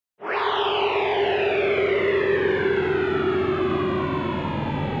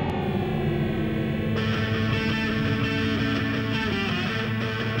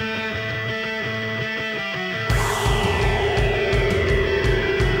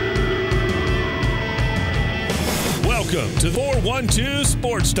Welcome to 412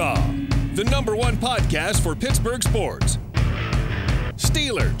 Sports Talk, the #1 podcast for Pittsburgh sports.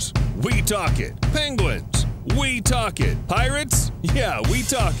 Steelers, we talk it. Penguins, we talk it. Pirates, yeah, we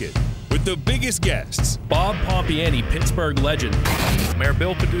talk it. With the biggest guests. Bob Pompiani, Pittsburgh legend. Mayor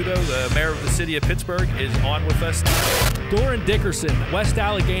Bill Peduto, the mayor of the city of Pittsburgh, is on with us. Doran Dickerson, West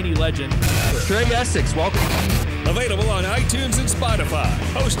Allegheny legend. Greg Essex, welcome. Available on iTunes and Spotify.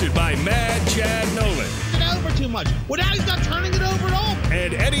 Hosted by Mad Chad Nolan. It over too much. Well, now he's not turning it over at all.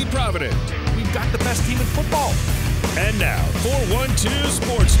 And Eddie Provident. We've got the best team in football. And now, 412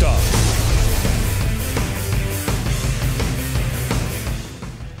 Sports Talk.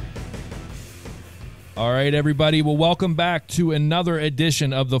 All right, everybody. Well, welcome back to another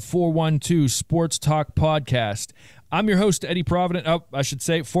edition of the 412 Sports Talk podcast. I'm your host, Eddie Provident. I'm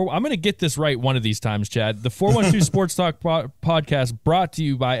going to get this right one of these times, Chad. The 412 Sports Talk podcast brought to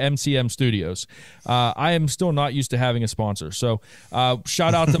you by MCM Studios. I am still not used to having a sponsor. So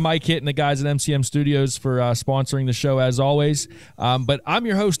shout out to Mike Hitt and the guys at MCM Studios for sponsoring the show as always. But I'm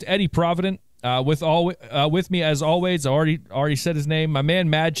your host, Eddie Provident. With me as always, I already said his name, my man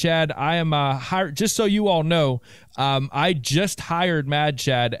Mad Chad. I am hired, just so you all know, I just hired Mad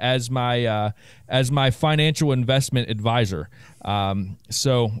Chad as my financial investment advisor.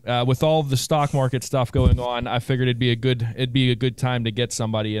 So with all of the stock market stuff going on, I figured it'd be a good time to get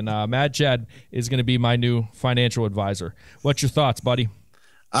somebody, and Mad Chad is going to be my new financial advisor. What's your thoughts, buddy?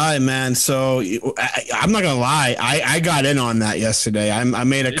 All right, man. So I'm not gonna lie. I got in on that yesterday. I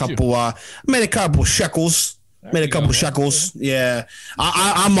made a couple. Made a couple shekels. Yeah.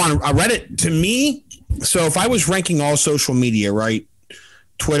 I'm on Reddit. To me, so if I was ranking all social media, right?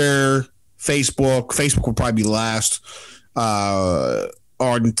 Twitter, Facebook would probably be last.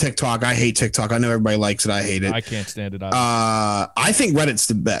 Or TikTok. I hate TikTok. I know everybody likes it. I hate it. I can't stand it. I think Reddit's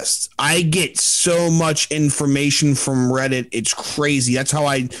the best. I get so much information from Reddit. It's crazy. That's how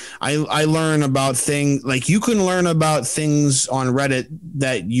I learn about things. Like, you can learn about things on Reddit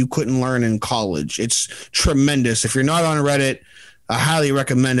that you couldn't learn in college. It's tremendous. If you're not on Reddit, I highly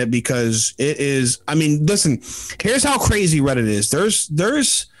recommend it because it is. I mean, listen, here's how crazy Reddit is. There's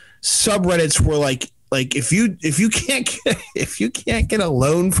subreddits where like if you can't get a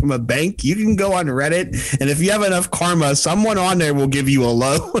loan from a bank, you can go on Reddit, and if you have enough karma, someone on there will give you a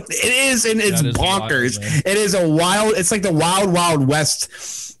loan. It's bonkers. Wild, it is it's like the wild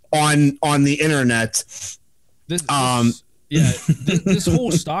west on the internet. This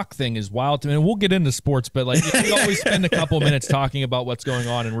whole stock thing is wild to me. And we'll get into sports, but like we always spend a couple minutes talking about what's going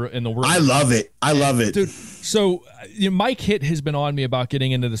on in the world. I love it, dude. So Mike Hitt has been on me about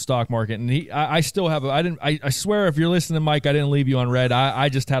getting into the stock market, and I still have. I swear, if you're listening, Mike, I didn't leave you on red. I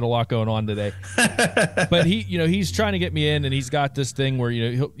just had a lot going on today. But he's trying to get me in, and he's got this thing where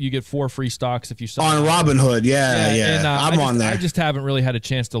you get 4 free stocks if you sign on Robinhood. Yeah. And, I'm on there. I just haven't really had a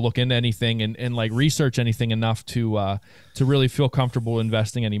chance to look into anything and like research anything enough to really feel comfortable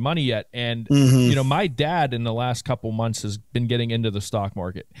investing any money yet. And, my dad in the last couple months has been getting into the stock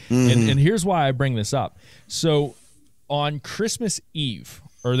market. And here's why I bring this up. So on Christmas Eve,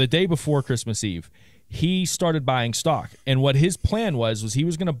 or the day before Christmas Eve, he started buying stock. And what his plan was he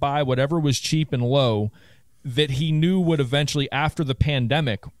was going to buy whatever was cheap and low that he knew would eventually, after the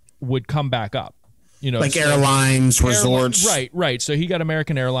pandemic, would come back up. Like airlines, resorts. Right. So he got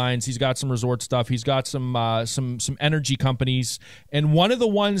American Airlines. He's got some resort stuff. He's got some energy companies. And one of the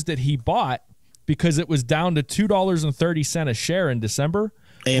ones that he bought, because it was down to $2.30 a share in December,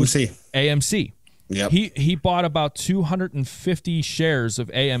 AMC. Yep. He bought about 250 shares of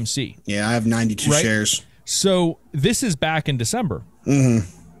AMC. Yeah, I have 92 shares. So this is back in December.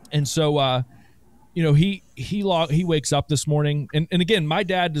 And so he wakes up this morning, and again, my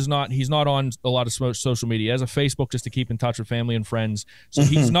dad he's not on a lot of social media. He has a Facebook just to keep in touch with family and friends. So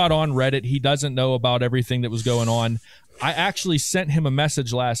he's not on Reddit. He doesn't know about everything that was going on. I actually sent him a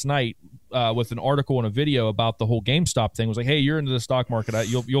message last night with an article and a video about the whole GameStop thing. I was like, hey, you're into the stock market.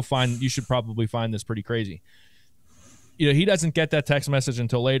 You should probably find this pretty crazy. He doesn't get that text message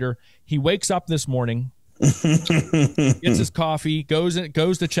until later. He wakes up this morning, gets his coffee, goes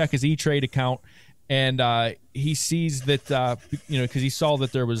to check his E-Trade account, and he sees that, because he saw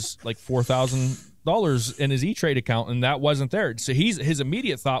that there was like $4,000 in his E-Trade account, and that wasn't there. So his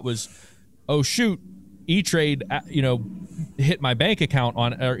immediate thought was, oh, shoot, E-Trade, hit my bank account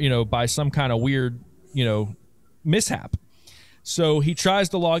by some kind of weird, mishap. So he tries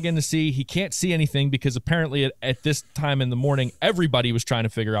to log in to see. He can't see anything because apparently at this time in the morning, everybody was trying to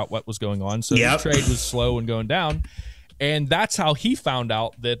figure out what was going on. So the trade was slow and going down. And that's how he found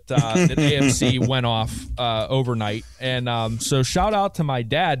out that that AMC went off overnight. And so shout out to my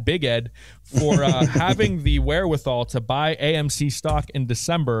dad, Big Ed, for having the wherewithal to buy AMC stock in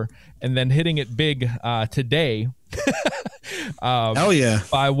December and then hitting it big today. Hell yeah.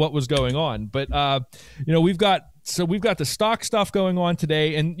 By what was going on. But, we've got the stock stuff going on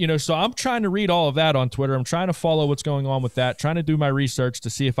today. And, so I'm trying to read all of that on Twitter. I'm trying to follow what's going on with that, trying to do my research to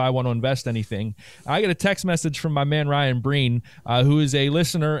see if I want to invest anything. I get a text message from my man, Ryan Breen, who is a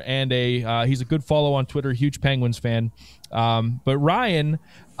listener and he's a good follow on Twitter, huge Penguins fan. But Ryan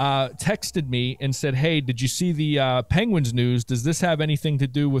texted me and said, hey, did you see the Penguins news? Does this have anything to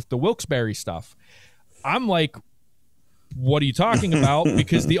do with the Wilkes-Barre stuff? I'm like, what are you talking about?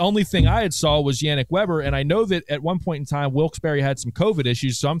 Because the only thing I had saw was Yannick Weber, and I know that at one point in time Wilkes-Barre had some COVID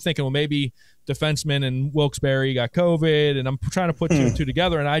issues, so I'm thinking, well, maybe defenseman and Wilkes-Barre got COVID, and I'm trying to put two and two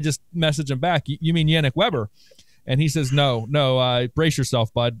together, and I just message him back, you mean Yannick Weber? And he says, no, brace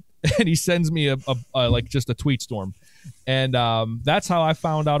yourself, bud. And he sends me a just a tweet storm. And that's how I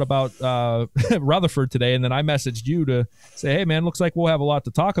found out about Rutherford today, and then I messaged you to say, hey, man, looks like we'll have a lot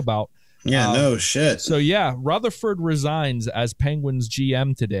to talk about. Yeah, no shit. So, yeah, Rutherford resigns as Penguins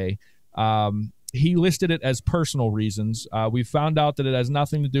GM today. He listed it as personal reasons. We found out that it has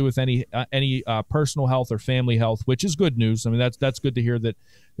nothing to do with any personal health or family health, which is good news. I mean, that's good to hear that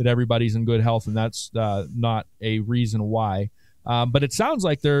everybody's in good health, and that's not a reason why. But it sounds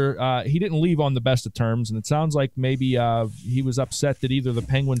like he didn't leave on the best of terms, and it sounds like maybe he was upset that either the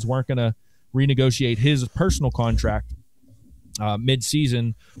Penguins weren't going to renegotiate his personal contract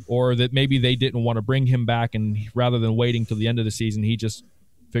mid-season, or that maybe they didn't want to bring him back, and rather than waiting till the end of the season, he just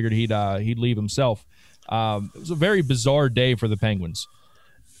figured he'd leave himself. It was a very bizarre day for the Penguins.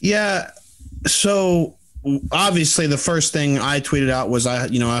 Yeah. So obviously the first thing I tweeted out was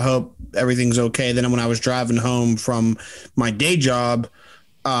I hope everything's okay. Then when I was driving home from my day job,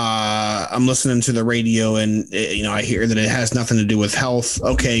 I'm listening to the radio and I hear that it has nothing to do with health.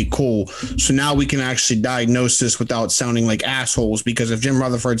 Okay, cool. So now we can actually diagnose this without sounding like assholes, because if Jim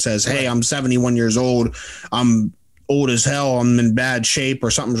Rutherford says, hey, I'm 71 years old, I'm old as hell, I'm in bad shape, or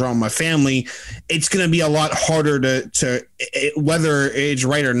something's wrong with my family, it's going to be a lot harder to whether it's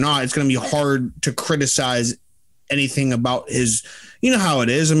right or not, it's going to be hard to criticize anything about his, how it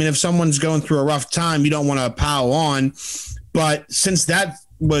is. I mean, if someone's going through a rough time, you don't want to pile on. But since that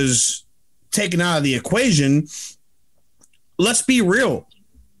was taken out of the equation, let's be real.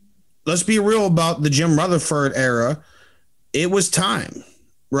 Let's be real about the Jim Rutherford era. It was time,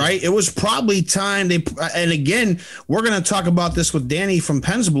 right? It was probably time. And again, we're going to talk about this with Danny from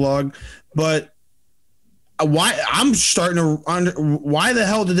Pensblog, but why the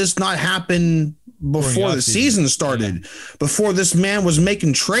hell did this not happen before the season started, before this man was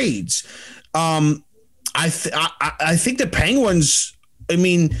making trades? I think the Penguins, I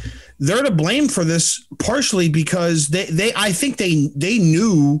mean, they're to blame for this partially because I think they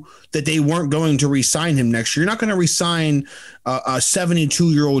knew that they weren't going to re-sign him next year. You're not going to re-sign a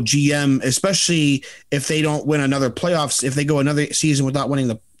 72-year-old GM, especially if they don't win another playoffs, if they go another season without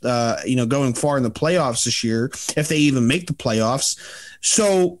winning going far in the playoffs this year, if they even make the playoffs.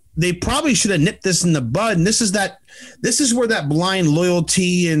 So they probably should have nipped this in the bud. And this is where that blind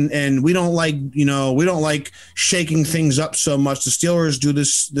loyalty and we don't like shaking things up so much. The Steelers do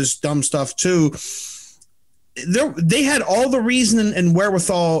this dumb stuff too. They had all the reason and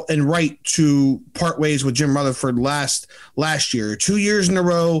wherewithal and right to part ways with Jim Rutherford last year, 2 years in a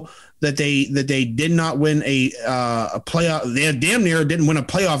row that they did not win a playoff. They damn near didn't win a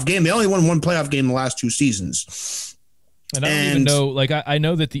playoff game. They only won one playoff game in the last two seasons. And I don't even know, like, I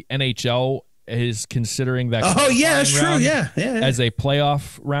know that the NHL is considering that. Oh, yeah, that's true. Yeah. As a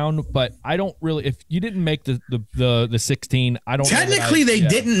playoff round, but I don't really, if you didn't make the 16, I don't technically they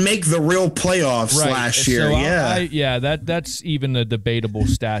didn't make the real playoffs last year. So that's even a debatable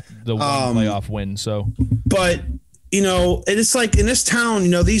stat, the one playoff win. So, but it's like in this town,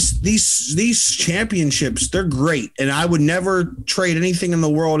 these championships, they're great. And I would never trade anything in the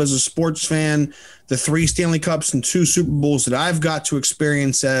world as a sports fan. The 3 Stanley Cups and 2 Super Bowls that I've got to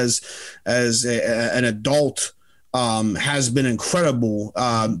experience as an adult has been incredible.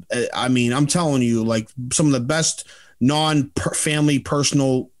 I mean, I'm telling you, like, some of the best non-family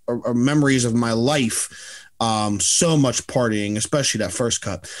personal memories of my life. So much partying, especially that first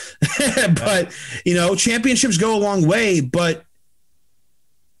cup. But, championships go a long way. But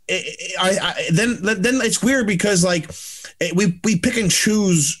then it's weird because, like, we pick and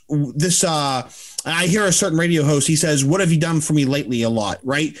choose this. I hear a certain radio host, he says, what have you done for me lately? A lot,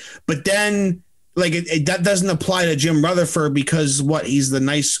 right? But then, like, that doesn't apply to Jim Rutherford because he's the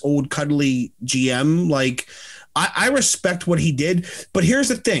nice old cuddly GM. Like, I respect what he did, but here's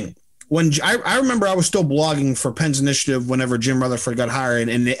the thing. When I remember I was still blogging for Penn's Initiative whenever Jim Rutherford got hired,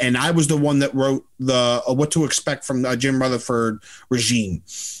 and I was the one that wrote the what to expect from the Jim Rutherford regime.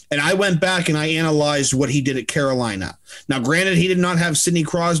 And I went back and I analyzed what he did at Carolina. Now, granted, he did not have Sidney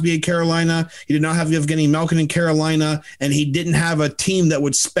Crosby at Carolina. He did not have Evgeny Malkin in Carolina, and he didn't have a team that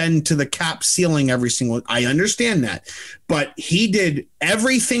would spend to the cap ceiling every single. I understand that, but he did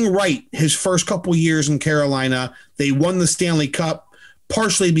everything right his first couple years in Carolina. They won the Stanley Cup.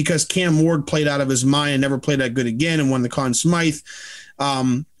 Partially because Cam Ward played out of his mind and never played that good again and won the Conn Smythe.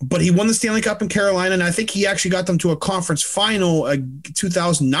 But he won the Stanley Cup in Carolina, and I think he actually got them to a conference final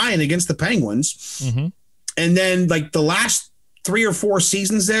 2009 against the Penguins. Mm-hmm. And then, like, the last 3 or 4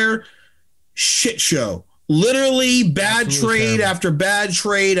 seasons there, shit show. Literally bad trade after bad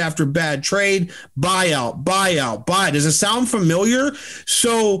trade after bad trade, buyout. Does it sound familiar?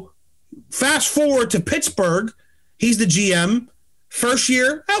 So fast forward to Pittsburgh. He's the GM. First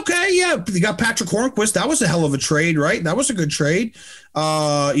year, okay, yeah, you got Patrick Hornquist. That was a hell of a trade, right? That was a good trade.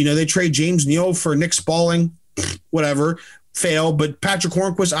 They trade James Neal for Nick Spaulding, whatever, fail. But Patrick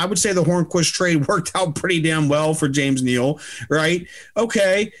Hornquist, I would say the Hornquist trade worked out pretty damn well for James Neal, right?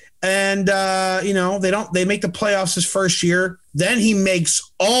 Okay, and they make the playoffs his first year. Then he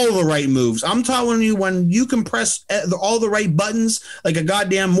makes all the right moves. I'm telling you, when you can press all the right buttons like a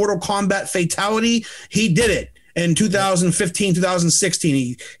goddamn Mortal Kombat fatality, he did it. In 2015,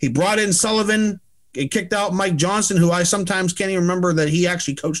 2016, he brought in Sullivan. He kicked out Mike Johnson, who I sometimes can't even remember that he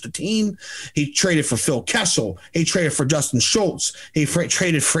actually coached a team. He traded for Phil Kessel. He traded for Justin Schultz. He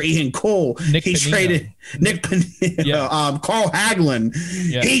traded for Ian Cole. Traded Nick Panino, Carl Hagelin.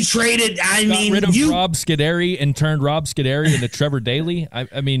 Yeah. He traded. Got rid of Rob Scuderi and turned Rob Scuderi into Trevor Daley.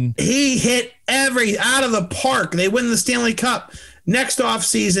 I mean, he hit every out of the park. They win the Stanley Cup. Next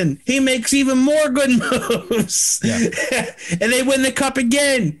offseason, he makes even more good moves. Yeah. And they win the cup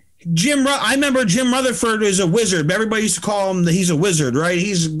again. I remember Jim Rutherford is a wizard. Everybody used to call him he's a wizard, right?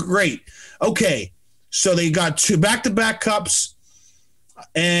 He's great. Okay, so they got 2 back-to-back cups.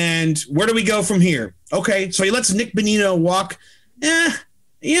 And where do we go from here? Okay, so he lets Nick Bonino walk.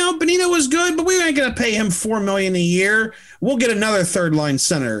 Bonino was good, but we ain't going to pay him $4 million a year. We'll get another third-line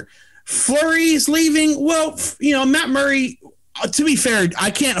center. Fleury's leaving. Well, Matt Murray – to be fair, I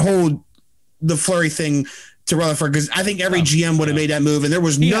can't hold the Fleury thing to Rutherford because I think every GM would have made that move, and there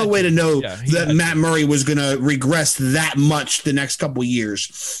was no way to know that Matt Murray was going to regress that much the next couple of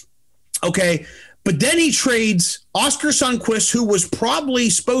years. Okay, but then he trades Oscar Sundqvist, who was probably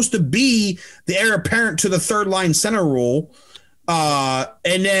supposed to be the heir apparent to the third-line center role,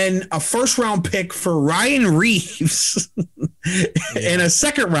 and then a first-round pick for Ryan Reeves and a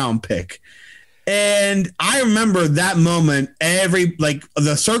second-round pick. And I remember that moment,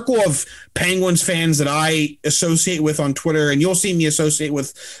 the circle of Penguins fans that I associate with on Twitter, and you'll see me associate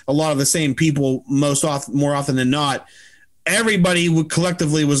with a lot of the same people more often than not. Everybody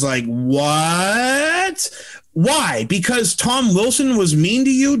collectively was like, what? Why? Because Tom Wilson was mean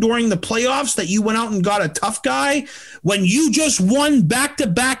to you during the playoffs, that you went out and got a tough guy when you just won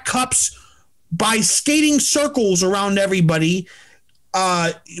back-to-back cups by skating circles around everybody,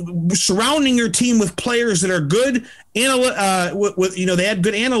 surrounding your team with players that are good, they had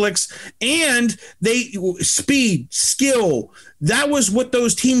good analytics and speed, skill. That was what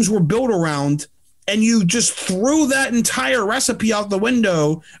those teams were built around. And you just threw that entire recipe out the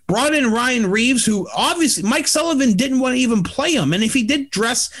window, brought in Ryan Reeves, who obviously Mike Sullivan didn't want to even play him. And if he did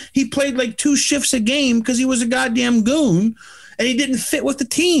dress, he played like 2 shifts a game because he was a goddamn goon and he didn't fit with the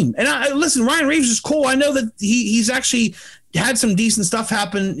team. And listen, Ryan Reeves is cool. I know that he's actually had some decent stuff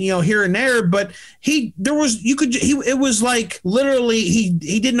happen, here and there, but it was like literally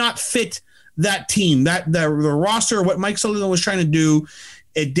he did not fit that team, the roster, what Mike Sullivan was trying to do.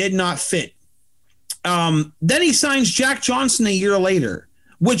 It did not fit. Then he signs Jack Johnson a year later,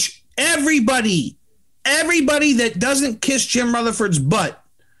 which everybody that doesn't kiss Jim Rutherford's butt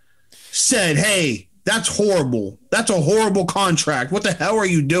said, hey, that's horrible. That's a horrible contract. What the hell are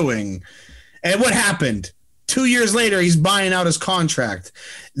you doing? And what happened? 2 years later, he's buying out his contract.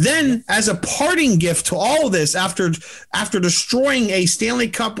 Then, as a parting gift to all of this, after destroying a Stanley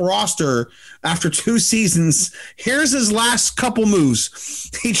Cup roster after 2 seasons, here's his last couple moves.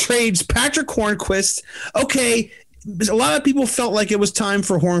 He trades Patrick Hornquist. Okay, a lot of people felt like it was time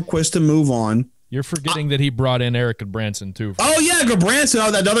for Hornquist to move on. You're forgetting that he brought in Erik Gudbranson too. Oh yeah, Gudbranson,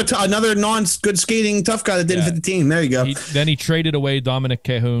 another non-good skating tough guy that didn't fit the team. There you go. Then he traded away Dominic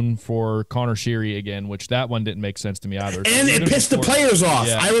Cahoon for Connor Sheary again, which that one didn't make sense to me either. And it pissed the players off.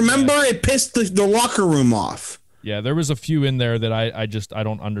 Yeah, I remember it pissed the locker room off. Yeah, there was a few in there that I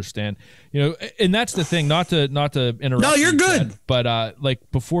don't understand. And that's the thing. Not to interrupt. No, you're good. Ted, but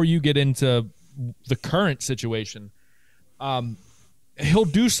like before you get into the current situation, he'll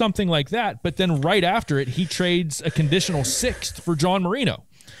do something like that, but then right after it, he trades a conditional 6th for John Marino.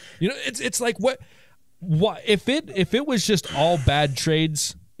 It's like what if it was just all bad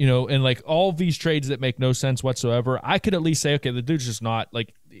trades, and like all these trades that make no sense whatsoever, I could at least say, okay, the dude's just not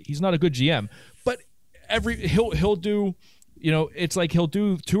like, he's not a good GM. But he'll do, it's like he'll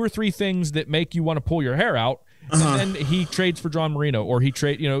do 2 or 3 things that make you want to pull your hair out. And then he trades for John Marino, or he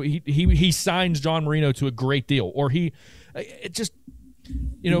signs John Marino to a great deal, or I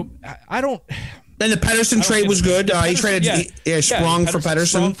don't. And the Pettersson trade was good. He traded Sprong for Pettersson.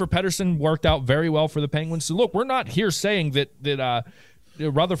 Sprong for Pettersson worked out very well for the Penguins. So look, we're not here saying that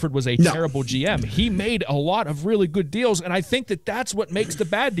Rutherford was a terrible GM. He made a lot of really good deals, and I think that's what makes the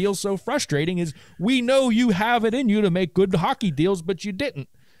bad deals so frustrating. Is we know you have it in you to make good hockey deals, but you didn't.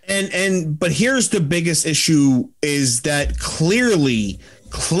 But here's the biggest issue: is that clearly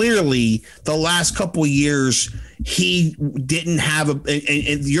the last couple of years he didn't have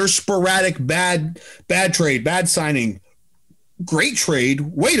and your sporadic bad trade, bad signing, great trade.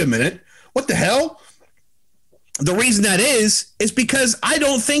 Wait a minute, what the hell? The reason that is because I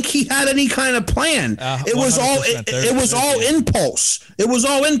don't think he had any kind of plan. It was all impulse. It was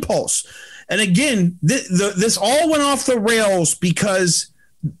all impulse. And again, this all went off the rails because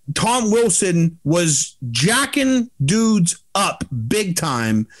Tom Wilson was jacking dudes up big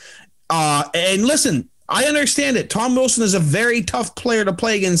time. And listen, I understand it. Tom Wilson is a very tough player to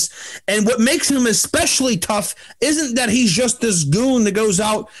play against. And what makes him especially tough isn't that he's just this goon that goes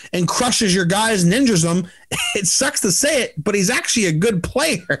out and crushes your guys and injures them. It sucks to say it, but he's actually a good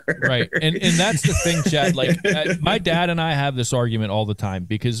player. Right. And that's the thing, Chad. Like my dad and I have this argument all the time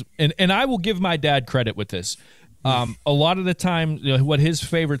because, and I will give my dad credit with this. A lot of the time, what his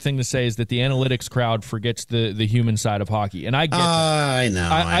favorite thing to say is that the analytics crowd forgets the human side of hockey, and I get that. I know.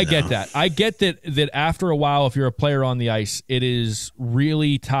 I get that. I get that after a while, if you're a player on the ice, it is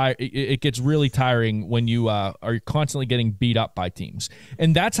really it gets really tiring when you are constantly getting beat up by teams,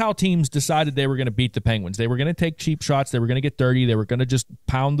 and that's how teams decided they were going to beat the Penguins. They were going to take cheap shots. They were going to get dirty. They were going to just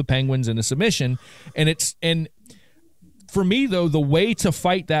pound the Penguins into submission, and for me though, the way to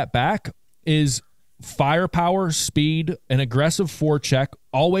fight that back is firepower, speed, an aggressive forecheck,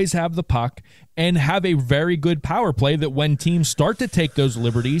 always have the puck, and have a very good power play that when teams start to take those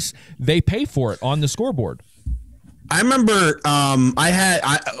liberties, they pay for it on the scoreboard. I remember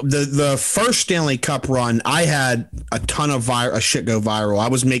the first Stanley Cup run, I had a ton of shit go viral. I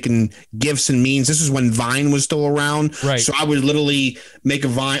was making gifs and memes. This is when Vine was still around. Right. So I would literally make a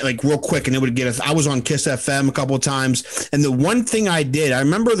Vine like real quick and it would get us. I was on Kiss FM a couple of times. And the one thing I did, I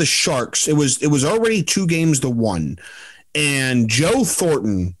remember the Sharks, it was already 2-1. And Joe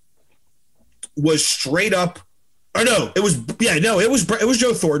Thornton was straight up. Or no, it was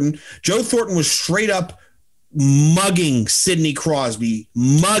Joe Thornton. Joe Thornton was straight up mugging Sidney Crosby,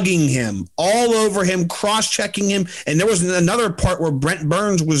 mugging him all over him, cross-checking him. And there was another part where Brent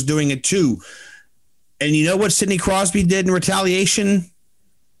Burns was doing it too. And you know what Sidney Crosby did in retaliation?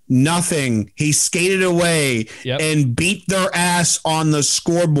 Nothing. He skated away and beat their ass on the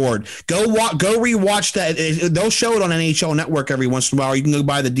scoreboard. Go rewatch that. They'll show it on NHL Network every once in a while. You can go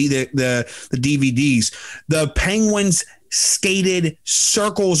buy the DVDs. The Penguins skated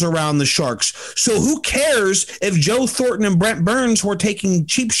circles around the Sharks. So who cares if Joe Thornton and Brent Burns were taking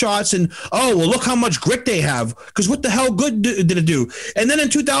cheap shots and, oh, well, look how much grit they have. Because what the hell good did it do? And then in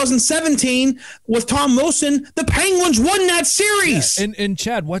 2017, with Tom Wilson, the Penguins won that series. Yeah. And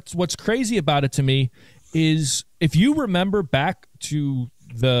Chad, what's crazy about it to me is if you remember back to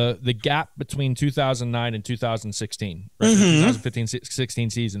the gap between 2009 and 2016, right? 2015-16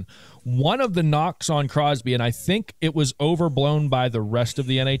 season, one of the knocks on Crosby, and I think it was overblown by the rest of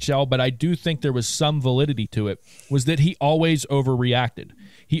the NHL, but I do think there was some validity to it, was that he always overreacted.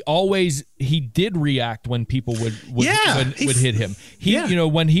 He did react when people would hit him.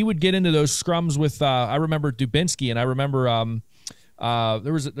 When he would get into those scrums with I remember Dubinsky, and I remember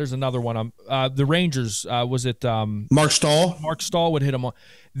there's another one. The Rangers, was it Mark Stahl? Mark Stahl would hit him.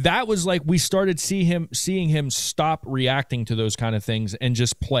 That was like we started seeing him stop reacting to those kind of things and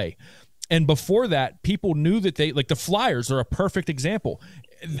just play. And before that, people knew that the Flyers are a perfect example.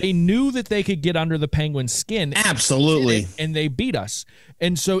 They knew that they could get under the Penguins' skin. Absolutely. And they beat us.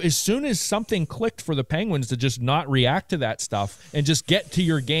 And so as soon as something clicked for the Penguins to just not react to that stuff and just get to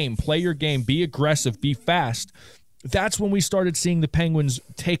your game, play your game, be aggressive, be fast, that's when we started seeing the Penguins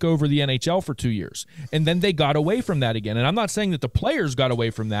take over the NHL for 2 years. And then they got away from that again. And I'm not saying that the players got away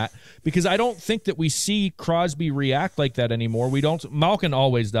from that, because I don't think that we see Crosby react like that anymore. We don't. Malkin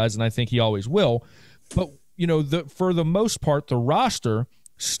always does, and I think he always will. But, for the most part, the roster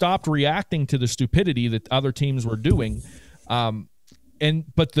stopped reacting to the stupidity that other teams were doing. But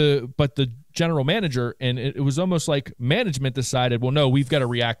the general manager, and it was almost like management decided, well, no, we've got to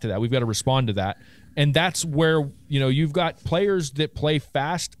react to that. We've got to respond to that. And that's where, you've got players that play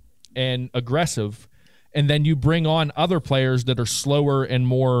fast and aggressive, and then you bring on other players that are slower and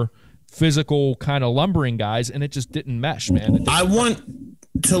more physical, kind of lumbering guys, and it just didn't mesh, man. I want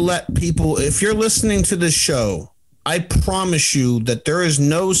to let people, if you're listening to this show, I promise you that there is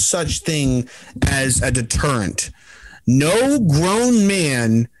no such thing as a deterrent. No grown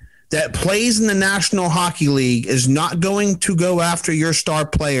man that plays in the National Hockey League is not going to go after your star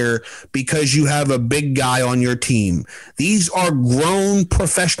player because you have a big guy on your team. These are grown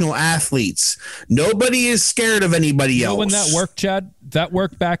professional athletes. Nobody is scared of anybody else. When that worked, Chad? That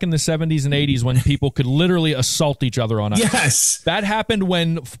worked back in the 70s and 80s when people could literally assault each other on ice. Yes. That happened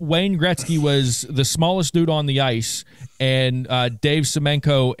when Wayne Gretzky was the smallest dude on the ice, and Dave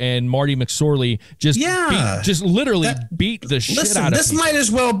Semenko and Marty McSorley just literally beat the shit out of this. Might as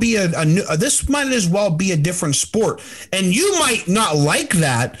well be this might as well be a different sport. And you might not like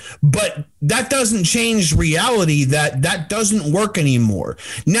that, but that doesn't change reality that doesn't work anymore.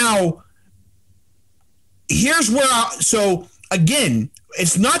 Now, here's where again,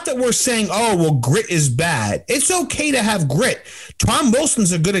 it's not that we're saying, oh, well, grit is bad. It's okay to have grit. Tom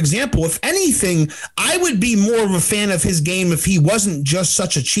Wilson's a good example. If anything, I would be more of a fan of his game if he wasn't just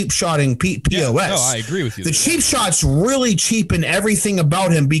such a cheap shot in POS. Yeah, no, I agree with you. The cheap shots really cheapen everything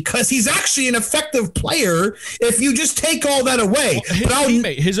about him because he's actually an effective player if you just take all that away. Well,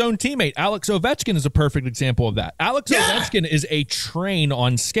 his own teammate, Alex Ovechkin, is a perfect example of that. Ovechkin is a train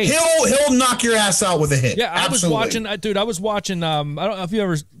on skates. He'll knock your ass out with a hit. Yeah, I was watching, I don't know if you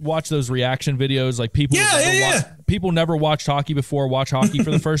ever watched those reaction videos, like people people never watched hockey before, watch hockey for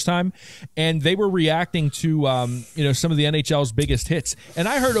the first time, and they were reacting to some of the NHL's biggest hits. And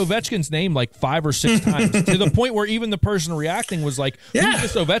I heard Ovechkin's name like 5 or 6 times to the point where even the person reacting was like, who's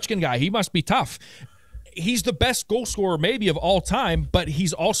this Ovechkin guy? He must be tough. He's the best goal scorer maybe of all time, but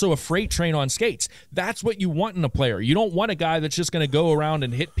he's also a freight train on skates. That's what you want in a player. You don't want a guy that's just going to go around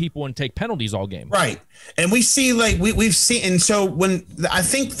and hit people and take penalties all game. Right. And we see we've seen, and so when I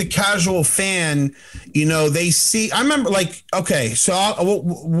think the casual fan, they see, I remember okay,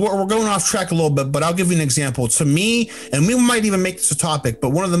 so we're going off track a little bit, but I'll give you an example. To me, and we might even make this a topic, but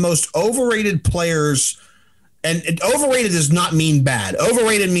one of the most overrated players. And overrated does not mean bad.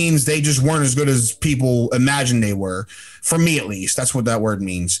 Overrated means they just weren't as good as people imagined they were. For me, at least, that's what that word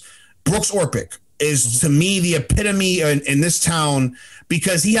means. Brooks Orpik is, to me, the epitome in this town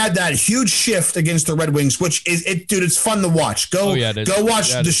because he had that huge shift against the Red Wings, which is dude. It's fun to watch. Go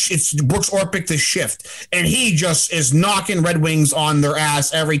watch it's Brooks Orpik, The Shift, and he just is knocking Red Wings on their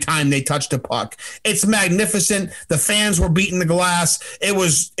ass every time they touch the puck. It's magnificent. The fans were beating the glass.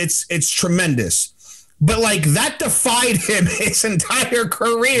 It's tremendous. But that defied him his entire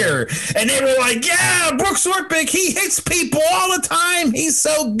career. And they were like, yeah, Brooks Orpik, he hits people all the time. He's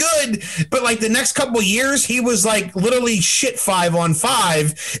so good. But the next couple of years, he was literally shit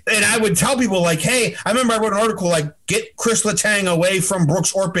 5-on-5. And I would tell people hey, I remember I wrote an article get Chris Letang away from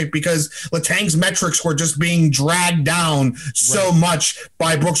Brooks Orpik because Letang's metrics were just being dragged down so much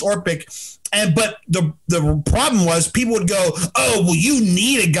by Brooks Orpik. But the problem was people would go, oh, well, you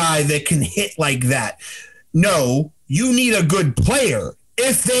need a guy that can hit like that. No, you need a good player.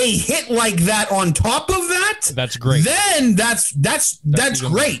 If they hit like that on top of that, that's great. Then that's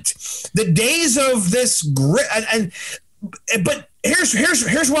great. The days of this grit but here's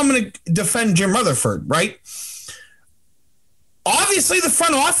where I'm going to defend Jim Rutherford, right? Obviously, the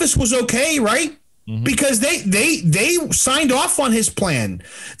front office was okay, right? Mm-hmm. Because they signed off on his plan.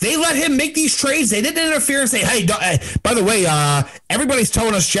 They let him make these trades. They didn't interfere and say, hey, by the way, everybody's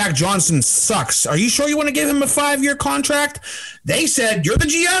telling us Jack Johnson sucks. Are you sure you want to give him a 5-year contract? They said, you're the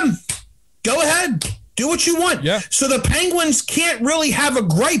GM. Go ahead. Do what you want. Yeah. So the Penguins can't really have a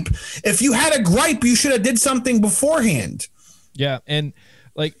gripe. If you had a gripe, you should have did something beforehand. Yeah, and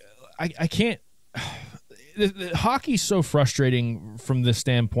I can't. Hockey's so frustrating from the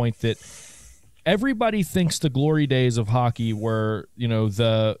standpoint that everybody thinks the glory days of hockey were,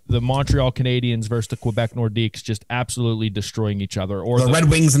 the Montreal Canadiens versus the Quebec Nordiques just absolutely destroying each other, or the Red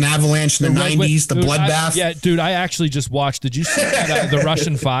Wings and Avalanche in the 90s, the bloodbath. Dude, I actually just watched. Did you see the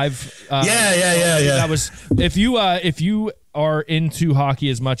Russian 5? Yeah. That was, if you are into hockey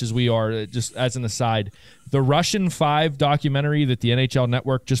as much as we are, just as an aside, the Russian 5 documentary that the NHL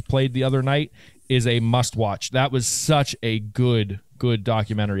Network just played the other night is a must watch. That was such a good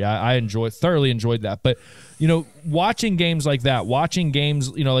documentary. I thoroughly enjoyed that. But, watching games like that, watching games,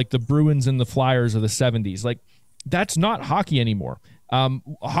 like the Bruins and the Flyers of the 70s, like that's not hockey anymore.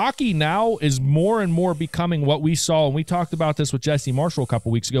 Hockey now is more and more becoming what we saw, and we talked about this with Jesse Marshall a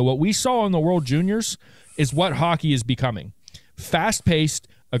couple weeks ago. What we saw in the World Juniors is what hockey is becoming. Fast-paced,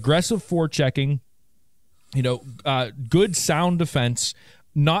 aggressive forechecking, good sound defense,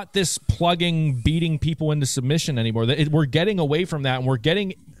 not this plugging, beating people into submission anymore. We're getting away from that, and we're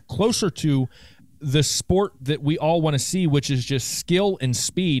getting closer to the sport that we all want to see, which is just skill and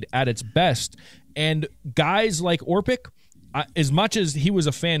speed at its best. And guys like Orpik, as much as he was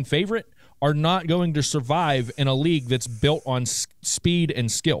a fan favorite, are not going to survive in a league that's built on speed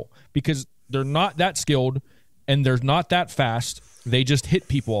and skill, because they're not that skilled and they're not that fast. They just hit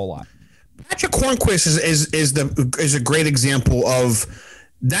people a lot. Patrick Hornquist is a great example of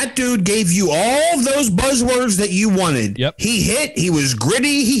that. Dude gave you all of those buzzwords that you wanted. Yep. He hit. He was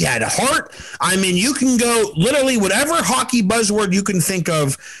gritty. He had heart. I mean, you can go literally whatever hockey buzzword you can think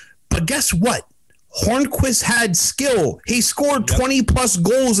of. But guess what? Hornquist had skill. He scored 20-plus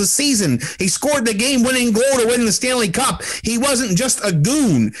goals a season. He scored the game-winning goal to win the Stanley Cup. He wasn't just a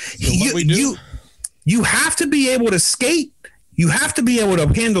goon. You have to be able to skate. You have to be able to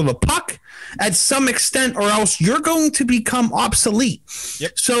handle the puck at some extent, or else you're going to become obsolete.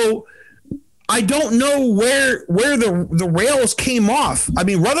 Yep. So I don't know where the rails came off. I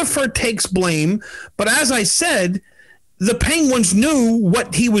mean, Rutherford takes blame, but as I said, the Penguins knew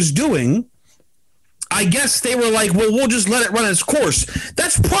what he was doing. I guess they were like, well, we'll just let it run its course.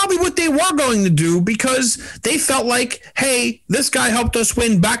 That's probably what they were going to do, because they felt like, hey, this guy helped us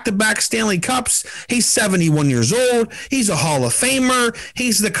win back-to-back Stanley Cups. He's 71 years old. He's a Hall of Famer.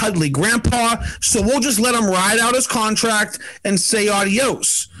 He's the cuddly grandpa. So we'll just let him ride out his contract and say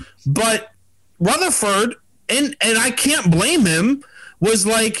adios. But Rutherford, and I can't blame him, was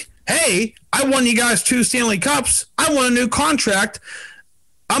like, hey, I won you guys 2 Stanley Cups. I want a new contract.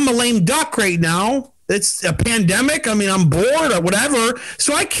 I'm a lame duck right now. It's a pandemic. I mean, I'm bored or whatever.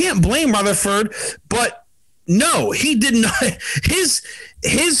 So I can't blame Rutherford. But no, he did not. His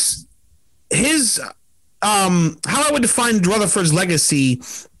how I would define Rutherford's legacy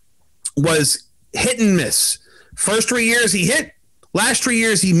was hit and miss. First 3 years he hit. Last 3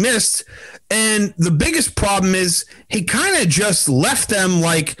 years he missed. And the biggest problem is he kind of just left them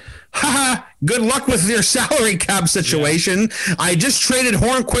like, haha, good luck with your salary cap situation. Yeah. I just traded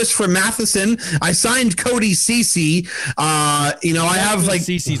Hornquist for Matheson. I signed Cody Ceci. I have like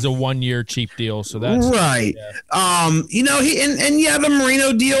Ceci's a 1-year cheap deal, so that's right. Yeah. The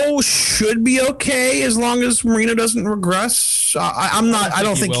Marino deal should be okay as long as Marino doesn't regress. I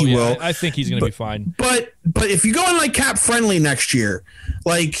don't think he will. I think he's going to be fine. But if you go in like cap friendly next year,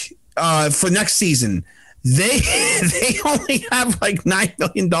 like for next season, they only have like $9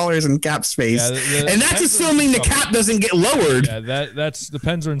 million in cap space, and that's assuming the cap doesn't get lowered. Yeah, that's the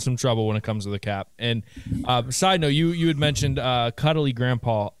Pens are in some trouble when it comes to the cap. And side note, you had mentioned cuddly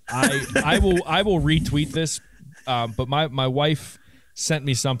grandpa. I will retweet this, but my wife sent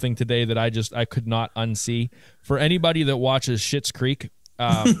me something today that I could not unsee. For anybody that watches Schitt's Creek,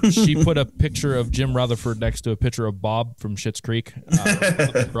 she put a picture of Jim Rutherford next to a picture of Bob from Schitt's Creek,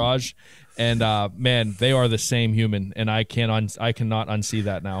 the garage. And man, they are the same human, and I cannot unsee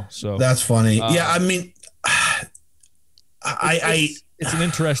that now. So that's funny. I mean, it's an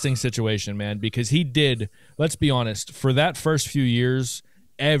interesting situation, man, because he did. Let's be honest. For that first few years,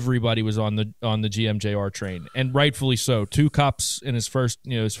 everybody was on the GMJR train, and rightfully so. 2 cups in his first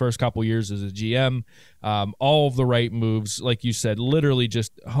couple years as a GM. All of the right moves, like you said, literally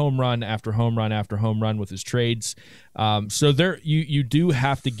just home run after home run after home run with his trades. So there, you do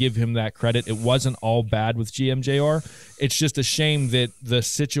have to give him that credit. It wasn't all bad with GMJR. It's just a shame that the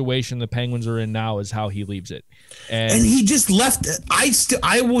situation the Penguins are in now is how he leaves it. And he just left. I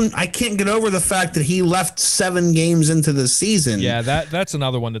can't get over the fact that he left 7 games into the season. Yeah, that's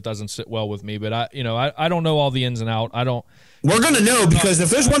another one that doesn't sit well with me. But I don't know all the ins and out. We're going to know, because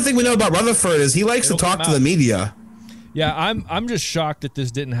if there's one thing we know about Rutherford is he likes to talk to the media. Yeah, I'm just shocked that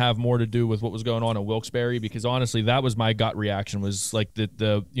this didn't have more to do with what was going on in Wilkes-Barre, because honestly, that was my gut reaction, was like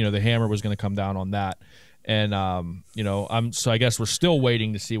the hammer was going to come down on that. And I guess we're still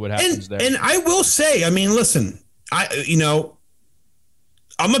waiting to see what happens there. And I will say, I mean, listen, as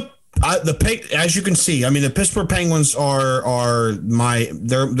you can see, I mean, the Pittsburgh Penguins are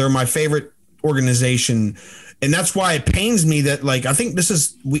they're my favorite organization. And that's why it pains me that, like, I think this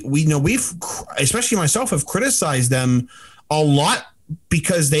is, we've, especially myself, have criticized them a lot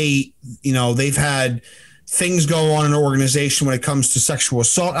because they've had things go on in an organization when it comes to sexual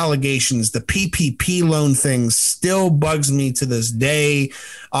assault allegations. The PPP loan thing still bugs me to this day.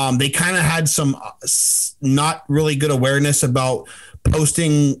 They kind of had some not really good awareness about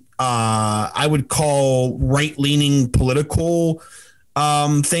posting, I would call right-leaning political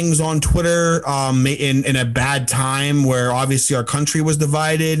things on Twitter in a bad time where obviously our country was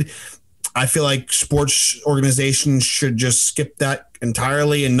divided. I feel like sports organizations should just skip that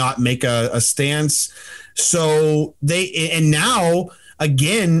entirely and not make a stance. So now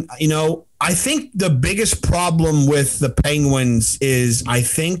again, I think the biggest problem with the Penguins is I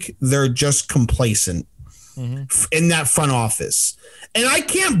think they're just complacent in that front office. And I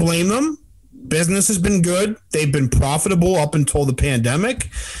can't blame them. Business has been good. They've been profitable up until the pandemic.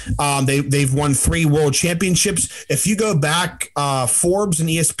 They've won 3 world championships. If you go back, Forbes and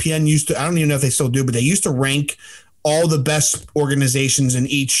ESPN used to, I don't even know if they still do, but they used to rank all the best organizations in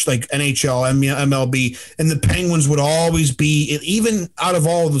each, like NHL, MLB, and the Penguins would always be, even out of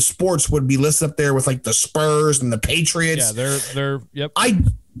all the sports, would be listed up there with like the Spurs and the Patriots. Yeah, they're yep.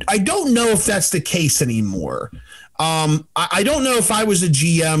 I don't know if that's the case anymore. I don't know if I was a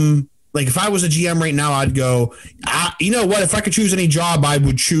GM. Like, if I was a GM right now, I'd go, you know what? If I could choose any job, I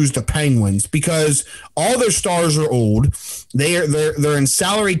would choose the Penguins because all their stars are old. They're in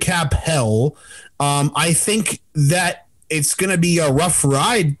salary cap hell. I think that it's going to be a rough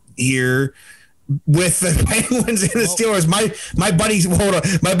ride here with the Penguins and the Steelers. My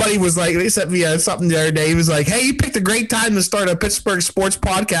buddy was like, they sent me something the other day. He was like, hey, you picked a great time to start a Pittsburgh sports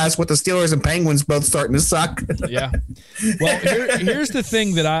podcast with the Steelers and Penguins both starting to suck. Yeah. Well, here's the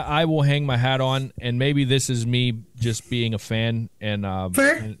thing that I will hang my hat on, and maybe this is me just being a fan, and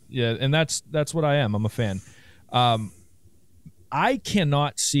that's what I am. I'm a fan. I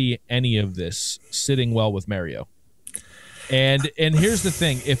cannot see any of this sitting well with Mario. And here's the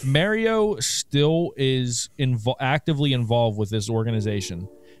thing: if Mario still is actively involved with this organization,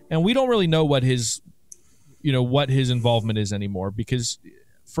 and we don't really know what his involvement is anymore, because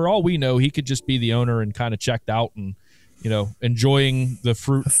for all we know, he could just be the owner and kind of checked out and enjoying the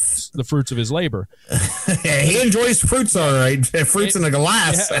fruits of his labor. Yeah, he enjoys fruits, all right. Fruits in a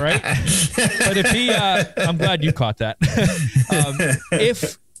glass, yeah, right? But if he, I'm glad you caught that.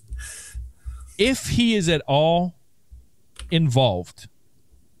 If he is at all involved,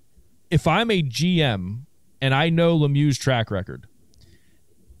 if I'm a GM and I know Lemieux's track record,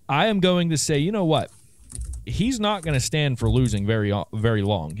 I am going to say, you know what? He's not going to stand for losing very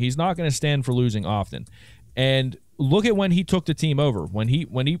long. He's not going to stand for losing often. And look at when he took the team over. When he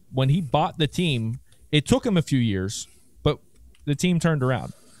bought the team, it took him a few years, but the team turned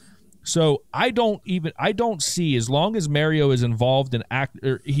around. So I don't see, as long as Mario is involved and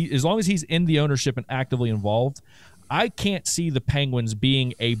as long as he's in the ownership and actively involved, I can't see the Penguins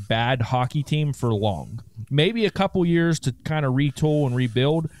being a bad hockey team for long. Maybe a couple years to kind of retool and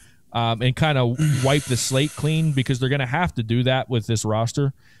rebuild and kind of wipe the slate clean, because they're going to have to do that with this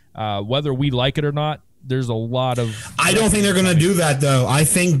roster. Whether we like it or not, there's a lot of... I don't think they're going to do that, though. I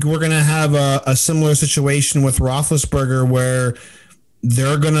think we're going to have a similar situation with Roethlisberger where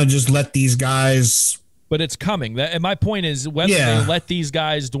they're going to just let these guys... But it's coming. And my point is, whether they let these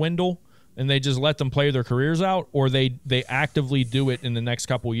guys dwindle and they just let them play their careers out, or they actively do it in the next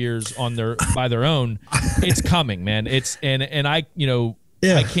couple years by their own, it's coming, man. I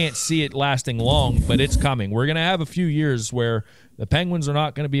can't see it lasting long, but it's coming. We're going to have a few years where the Penguins are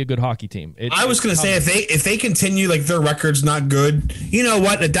not going to be a good hockey team. I was going to say, if they continue, like, their record's not good, you know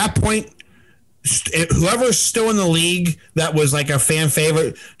what? At that point, whoever's still in the league that was like a fan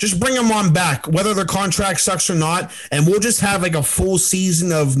favorite, just bring them on back, whether their contract sucks or not, and we'll just have like a full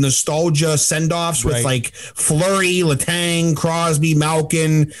season of nostalgia send-offs with like Fleury, Letang, Crosby,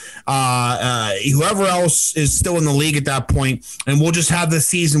 Malkin, whoever else is still in the league at that point, and we'll just have this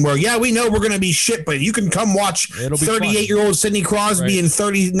season where, we know we're going to be shit, but you can come watch 38-year-old Sidney Crosby and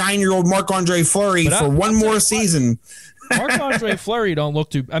 39-year-old Marc-Andre Fleury for one more season. Marc-Andre Fleury don't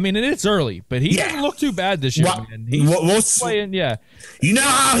look too... I mean, it's early, but he doesn't look too bad this year, man. He's playing, You know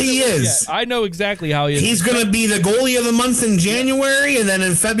how he is. Yeah, I know exactly how he is. He's going to be the goalie of the month in January, and then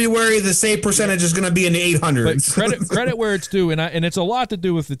in February, the save percentage is going to be in the 800s. But credit where it's due, and it's a lot to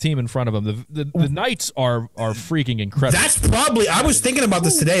do with the team in front of him. The Knights are freaking incredible. That's probably... I was thinking about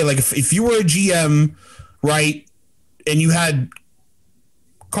this today. Like, if you were a GM... right? And you had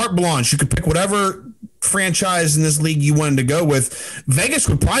carte blanche. You could pick whatever franchise in this league you wanted to go with. Vegas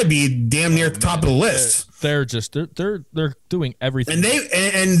would probably be damn near at the top of the list. They're doing everything,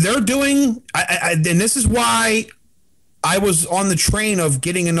 and they're doing. And this is why I was on the train of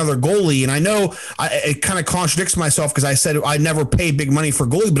getting another goalie, and I know it kind of contradicts myself because I said I never pay big money for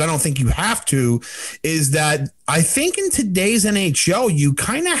goalie, but I don't think you have to. Is that I think in today's NHL, you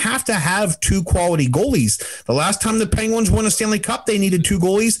kind of have to have 2 quality goalies. The last time the Penguins won a Stanley Cup, they needed 2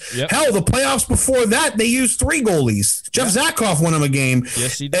 goalies. Yep. Hell, the playoffs before that, they used 3 goalies. Jeff Zakoff won them a game.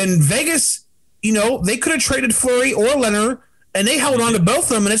 Yes, he did. And Vegas, they could have traded Fleury or Leonard, and they held on to both of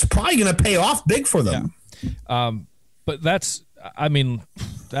them, and it's probably going to pay off big for them. Yeah. But that's, I mean,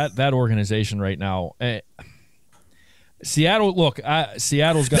 that organization right now. Seattle, look,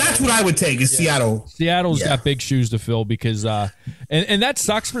 Seattle's got. That's what I would take is Seattle. Seattle's got big shoes to fill because, and that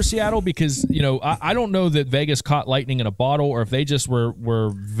sucks for Seattle because I don't know that Vegas caught lightning in a bottle or if they just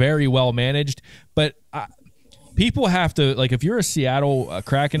were very well managed, but. People have to, like, if you're a Seattle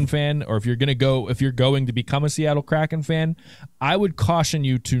Kraken fan, or if you're going to become a Seattle Kraken fan, I would caution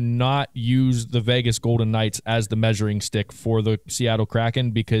you to not use the Vegas Golden Knights as the measuring stick for the Seattle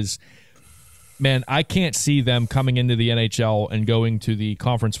Kraken because, man, I can't see them coming into the NHL and going to the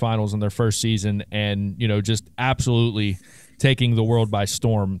conference finals in their first season and, just absolutely taking the world by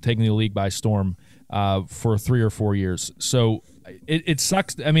storm, taking the league by storm for 3 or 4 years. So, it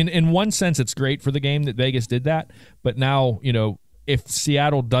sucks. I mean, in one sense, it's great for the game that Vegas did that. But now, if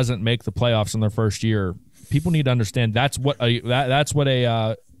Seattle doesn't make the playoffs in their first year, people need to understand that's what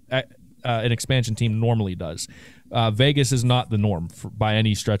an expansion team normally does. Vegas is not the norm by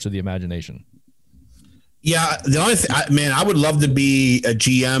any stretch of the imagination. Yeah, the only thing, man, I would love to be a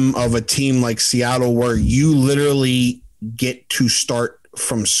GM of a team like Seattle where you literally get to start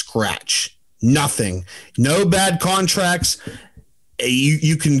from scratch. Nothing, no bad contracts.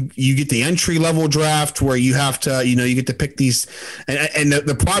 You get the entry level draft where you have to, you get to pick these. And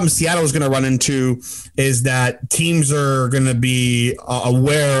the problem Seattle is going to run into is that teams are going to be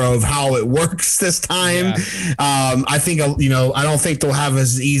aware of how it works this time. Yeah. I think, I don't think they'll have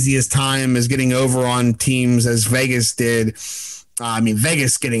as easy as time as getting over on teams as Vegas did.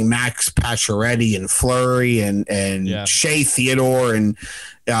 Vegas getting Max Pacioretty and Fleury and Shea Theodore and,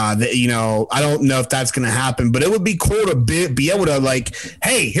 I don't know if that's going to happen, but it would be cool to be able to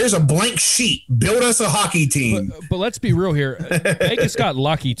hey, here's a blank sheet, build us a hockey team. But let's be real here. Vegas got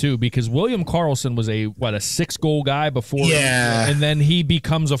lucky too because William Karlsson was a 6-goal guy before, and then he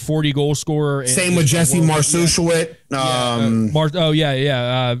becomes a 40-goal scorer. Same with Jesse Marchessault.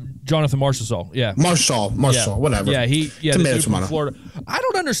 Jonathan Marchessault. Marshall, whatever. Yeah, the from Florida. I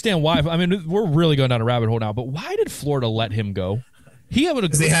don't understand why. I mean, we're really going down a rabbit hole now. But why did Florida let him go?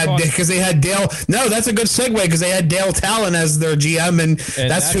 Because they had Dale. No, that's a good segue because they had Dale Talon as their GM, and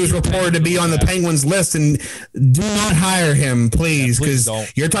that's who's reported to be on the Penguins list. And do not hire him, please, because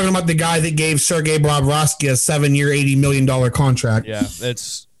you're talking about the guy that gave Sergei Bobrovsky a 7-year, $80 million contract. Yeah,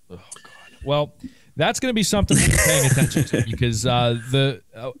 that's God. Well, that's going to be something to be paying attention to because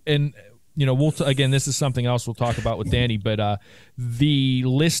again, this is something else we'll talk about with Danny, but the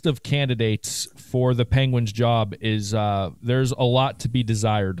list of candidates for the Penguins job is there's a lot to be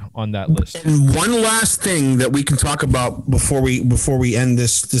desired on that list. And one last thing that we can talk about before we end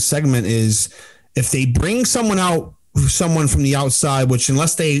this segment is if they bring someone from the outside, which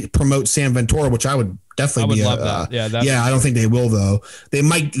unless they promote Sam Ventura, which I would definitely love that. I don't think they will though. They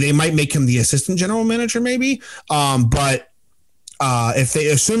might make him the assistant general manager maybe, but.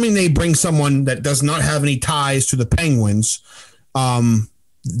 Assuming they bring someone that does not have any ties to the Penguins,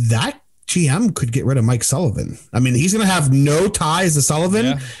 that GM could get rid of Mike Sullivan. I mean, he's going to have no ties to Sullivan.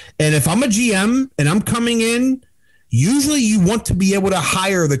 Yeah. And if I'm a GM and I'm coming in, usually you want to be able to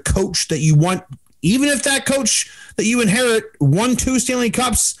hire the coach that you want, even if that coach that you inherit won 2 Stanley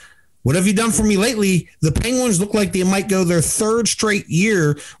Cups. What have you done for me lately? The Penguins look like they might go their 3rd straight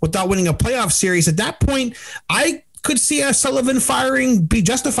year without winning a playoff series. At that point, I could see a Sullivan firing be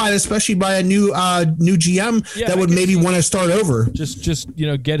justified, especially by a new GM that would maybe want to start over. Just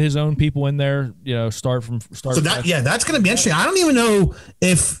get his own people in there. Start. So that's going to be interesting. I don't even know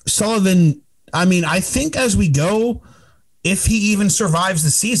if Sullivan. I mean, I think as we go, if he even survives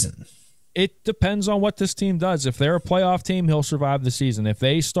the season. It depends on what this team does. If they're a playoff team, he'll survive the season. If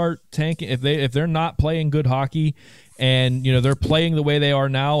they start tanking, if they're not playing good hockey, and they're playing the way they are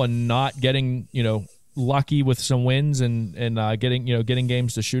now and not getting lucky with some wins and getting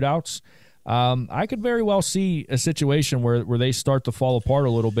games to shootouts, I could very well see a situation where they start to fall apart a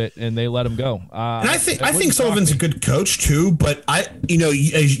little bit and they let him go. And I think Sullivan's a good coach too. But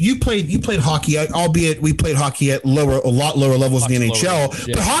you played hockey, albeit we played hockey at a lot lower levels in the NHL.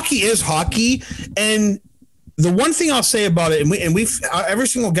 Yeah. But hockey is hockey, and the one thing I'll say about it, and we've every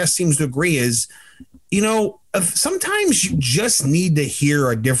single guest seems to agree, is sometimes you just need to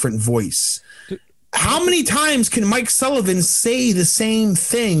hear a different voice. How many times can Mike Sullivan say the same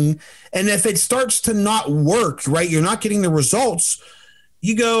thing? And if it starts to not work, right, you're not getting the results,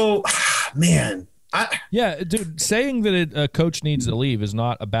 you go, man. Dude, saying that a coach needs to leave is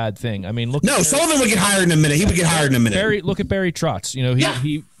not a bad thing. I mean, Sullivan would get hired in a minute. He would get hired in a minute. Look at Barry Trotz.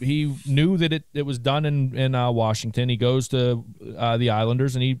 He knew that it was done in Washington. He goes to the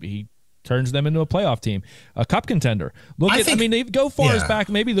Islanders and he turns them into a playoff team, a cup contender. They go far as back,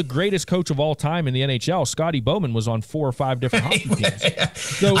 maybe the greatest coach of all time in the NHL, Scotty Bowman, was on 4 or 5 different hockey teams.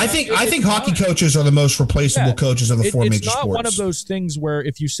 So I think hockey coaches are the most replaceable coaches of the four major sports. It's not one of those things where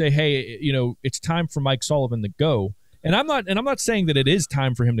if you say, hey, it's time for Mike Sullivan to go, and I'm not saying that it is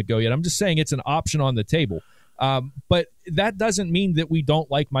time for him to go yet. I'm just saying it's an option on the table. But that doesn't mean that we don't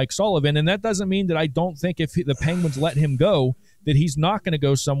like Mike Sullivan, and that doesn't mean that I don't think if the Penguins let him go, that he's not going to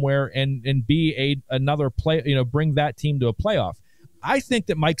go somewhere and be another play, bring that team to a playoff. I think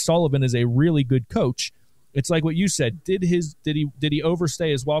that Mike Sullivan is a really good coach. It's like what you said. Did he overstay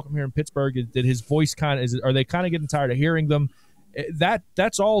his welcome here in Pittsburgh? Did his voice are they kind of getting tired of hearing them?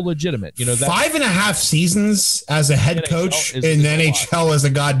 That's all legitimate. 5.5 seasons as a head coach in the NHL is a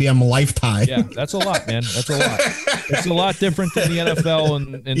goddamn lifetime. Yeah, that's a lot, man. That's a lot. It's a lot different than the NFL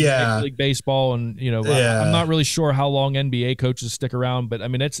and Major League Baseball. And I'm not really sure how long NBA coaches stick around, but I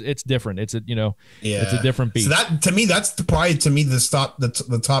mean it's different. It's a different beat. So that to me, that's the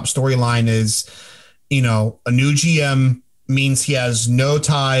top storyline is, a new GM means he has no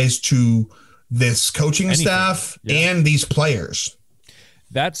ties to this coaching staff and these players.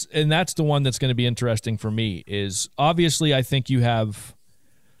 That's the one that's going to be interesting for me is obviously I think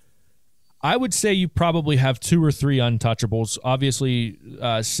I would say you probably have 2 or 3 untouchables. Obviously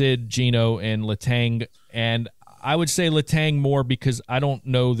Sid, Gino, and Letang. And I would say Letang more because I don't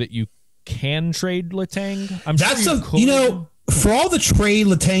know that you can trade Letang. I'm sure you could. For all the trade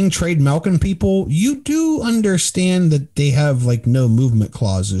Malkin people, you do understand that they have no movement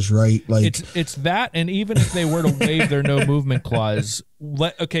clauses, right? It's that, and even if they were to waive their no movement clause,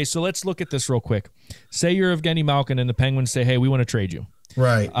 so let's look at this real quick. Say you're Evgeny Malkin and the Penguins say, hey, we want to trade you.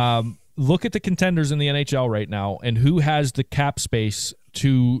 Right. Look at the contenders in the NHL right now and who has the cap space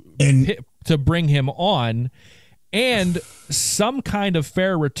to bring him on and some kind of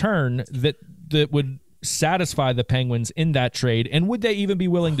fair return that would satisfy the Penguins in that trade, and would they even be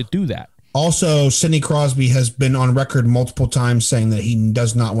willing to do that? Also, Sidney Crosby has been on record multiple times saying that he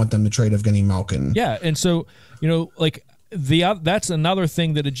does not want them to trade Evgeny Malkin. Yeah, and so that's another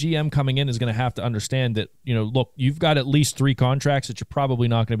thing that a GM coming in is going to have to understand that look, you've got at least 3 contracts that you're probably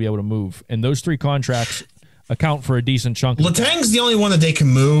not going to be able to move, and those 3 contracts account for a decent chunk. Letang's the only one that they can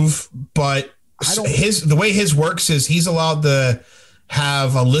move, but the way his works is he's allowed to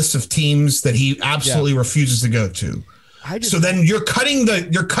have a list of teams that he absolutely refuses to go to. So then you're cutting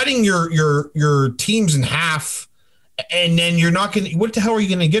your teams in half, and then you're not going to. What the hell are you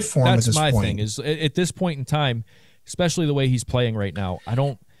going to get for him at this point? That's my thing. Is at this point in time, especially the way he's playing right now, I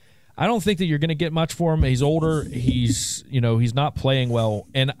don't think that you're going to get much for him. He's older. He's not playing well,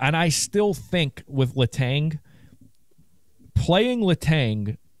 and I still think with playing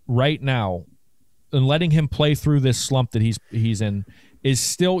Letang right now and letting him play through this slump that he's in is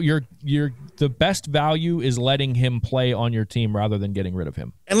still the best value is letting him play on your team rather than getting rid of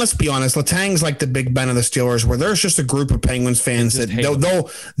him. And let's be honest, Letang's like the Big Ben of the Steelers, where there's just a group of Penguins fans that they'll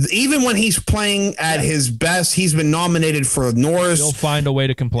even when he's playing at his best, he's been nominated for Norris. He'll find a way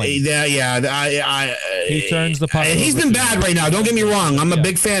to complain. He turns the puck. He's been bad right now. Don't get me wrong. I'm a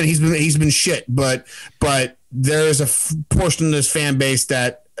big fan. He's been shit, but there's a portion of this fan base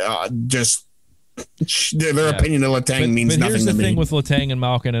that just. Their opinion of Letang means nothing to me. But here's the thing with Letang and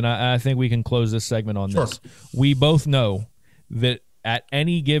Malkin, and I think we can close this segment on this. We both know that at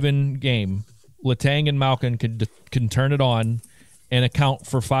any given game, Letang and Malkin can turn it on and account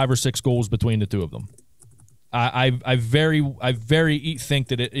for 5 or 6 goals between the two of them. I very much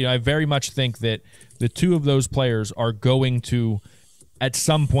think that the two of those players are going to, at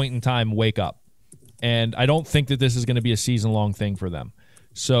some point in time, wake up. And I don't think that this is going to be a season-long thing for them.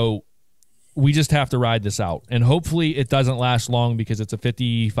 So we just have to ride this out. And hopefully it doesn't last long because it's a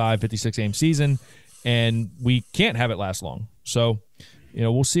 55, 56-game season, and we can't have it last long. So,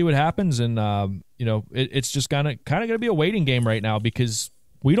 we'll see what happens. And, it's just kind of going to be a waiting game right now because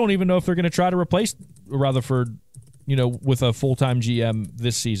we don't even know if they're going to try to replace Rutherford, with a full-time GM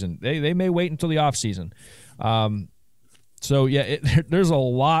this season. They may wait until the offseason. So, yeah, there's a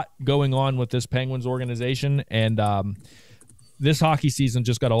lot going on with this Penguins organization, and this hockey season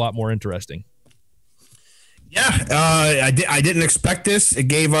just got a lot more interesting. Yeah, I didn't expect this. It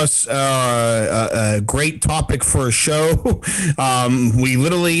gave us a great topic for a show. We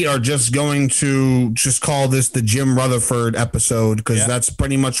literally are just going to just call this the Jim Rutherford episode because that's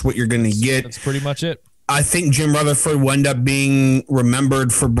pretty much what you're going to get. That's pretty much it. I think Jim Rutherford will end up being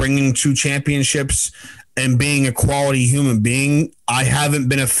remembered for bringing 2 championships and being a quality human being. I haven't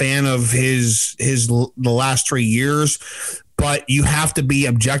been a fan of the last 3 years, but you have to be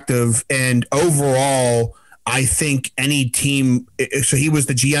objective. And overall, I think any team. So he was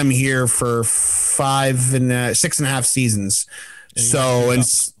the GM here for 6.5 seasons. So and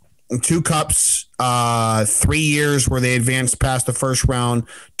 2 cups, 3 years where they advanced past the first round,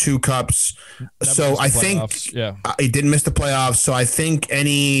 2 cups. So I think he didn't miss the playoffs. So I think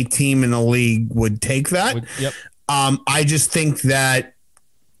any team in the league would take that. I just think that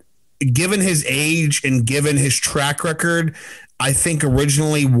given his age and given his track record, I think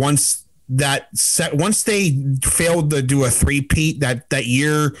originally once they failed to do a three-peat that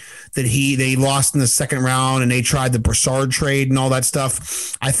year that they lost in the second round and they tried the Brassard trade and all that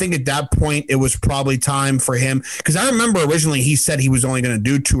stuff, I think at that point it was probably time for him, because I remember originally he said he was only going to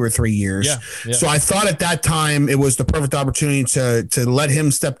do 2 or 3 years. So I thought at that time it was the perfect opportunity to let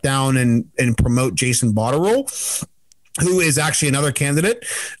him step down and promote Jason Botterill, who is actually another candidate.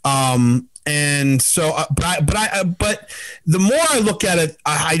 And so, but the more I look at it,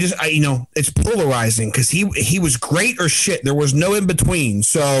 I it's polarizing because he was great or shit. There was no in between.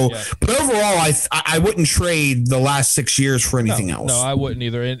 So, but overall, I wouldn't trade the last 6 years for anything else. No, I wouldn't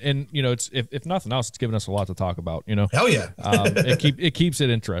either. And it's if nothing else, it's given us a lot to talk about. Hell yeah. It keeps it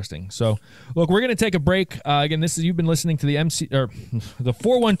interesting. So, look, we're gonna take a break. Again, you've been listening to the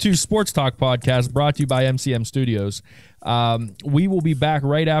 412 Sports Talk podcast, brought to you by MCM Studios. We will be back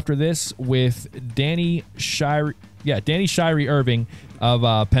right after this with Danny Shirey Irving of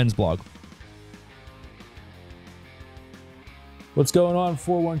Pensblog. What's going on,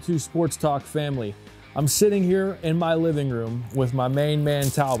 412 Sports Talk family? I'm sitting here in my living room with my main man,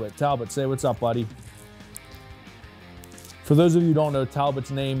 Talbot. Talbot, say what's up, buddy. For those of you who don't know,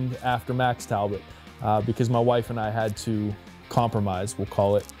 Talbot's named after Max Talbot because my wife and I had to compromise, we'll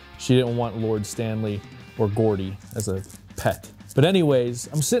call it. She didn't want Lord Stanley or Gordy as a pet. But anyways,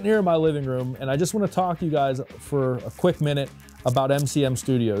 I'm sitting here in my living room and I just want to talk to you guys for a quick minute about MCM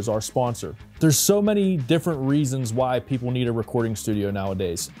Studios, our sponsor. There's so many different reasons why people need a recording studio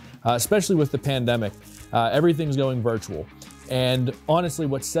nowadays, especially with the pandemic. Everything's going virtual. And honestly,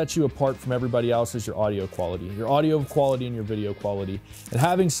 what sets you apart from everybody else is your audio quality and your video quality. And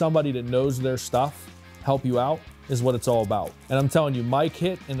having somebody that knows their stuff help you out is what it's all about. And I'm telling you, Mike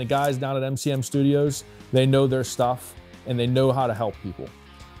Hitt and the guys down at MCM Studios, they know their stuff and they know how to help people.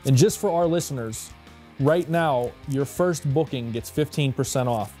 And just for our listeners, right now, your first booking gets 15%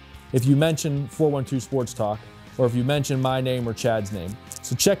 off if you mention 412 Sports Talk or if you mention my name or Chad's name.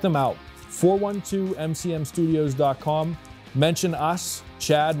 So check them out, 412mcmstudios.com. Mention us,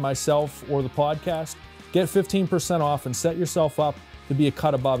 Chad, myself, or the podcast. Get 15% off and set yourself up to be a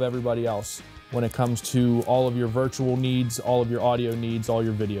cut above everybody else when it comes to all of your virtual needs, all of your audio needs, all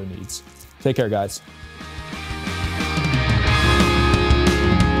your video needs. Take care, guys.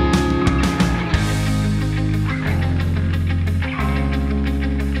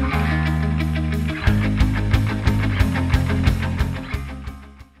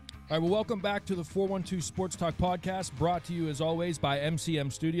 All right, well, welcome back to the 412 Sports Talk podcast, brought to you, as always, by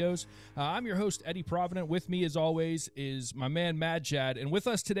MCM Studios. I'm your host, Eddie Provident. With me, as always, is my man, Mad Chad. And with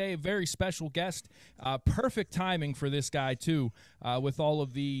us today, a very special guest. Perfect timing for this guy, too, with all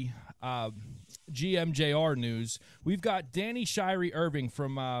of the GMJR news. We've got Danny Shirey Irving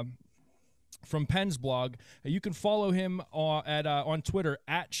from Pensblog. You can follow him on Twitter,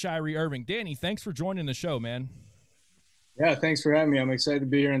 at Shirey Irving. Danny, thanks for joining the show, man. Yeah, thanks for having me. I'm excited to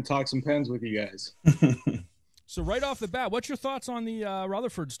be here and talk some Pens with you guys. So right off the bat, what's your thoughts on the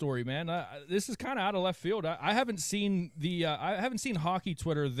Rutherford story, man? This is kind of out of left field. I haven't seen hockey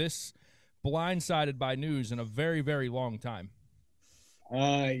Twitter this blindsided by news in a very, very long time.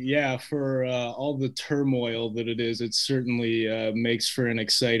 Yeah, for all the turmoil that it is, it certainly makes for an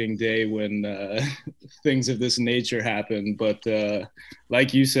exciting day when things of this nature happen. But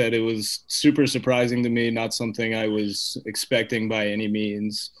like you said, it was super surprising to me, not something I was expecting by any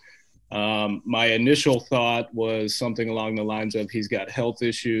means. My initial thought was something along the lines of he's got health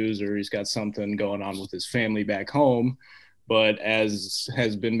issues or he's got something going on with his family back home. But as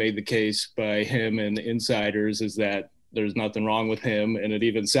has been made the case by him and insiders, is that there's nothing wrong with him. And it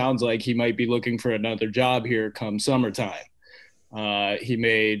even sounds like he might be looking for another job here come summertime. He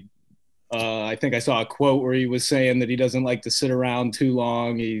made, I think I saw a quote where he was saying that he doesn't like to sit around too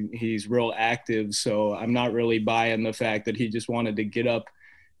long. He's real active. So I'm not really buying the fact that he just wanted to get up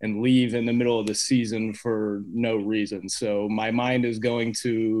and leave in the middle of the season for no reason. So my mind is going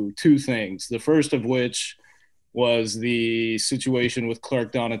to two things. The first of which was the situation with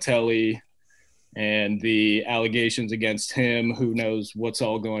Clark Donatelli and the allegations against him. Who knows what's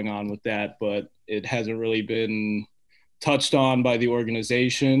all going on with that, but it hasn't really been touched on by the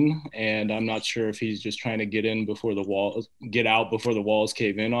organization. And I'm not sure if he's just trying to get out before the walls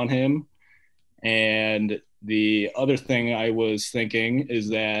cave in on him. And the other thing I was thinking is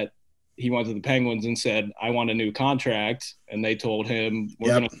that he went to the Penguins and said, I want a new contract. And they told him,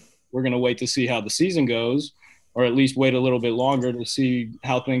 we're going to wait to see how the season goes, or at least wait a little bit longer to see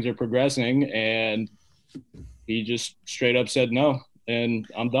how things are progressing. And he just straight up said no, and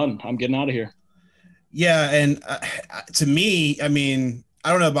I'm done. I'm getting out of here. Yeah. And to me, I mean,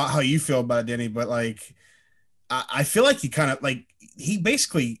 I don't know about how you feel about it, Danny, but like, I feel like he kind of like, he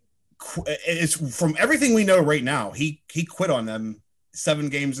basically, it's from everything we know right now, he quit on them 7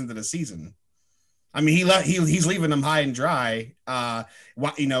 games into the season. I mean, he's leaving them high and dry.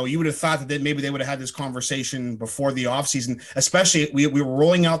 You would have thought that maybe they would have had this conversation before the offseason, especially we were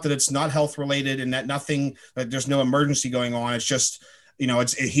rolling out that it's not health related and that there's no emergency going on. It's just,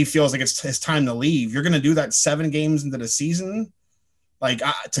 he feels like it's his time to leave. You're going to do that 7 games into the season. Like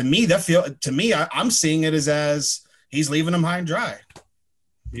I'm seeing it as he's leaving them high and dry.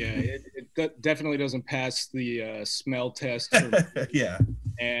 Yeah, it definitely doesn't pass the smell test. Yeah.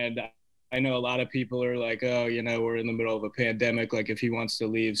 And I know a lot of people are like, oh, we're in the middle of a pandemic. Like, if he wants to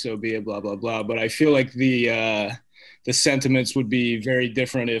leave, so be it, blah, blah, blah. But I feel like the sentiments would be very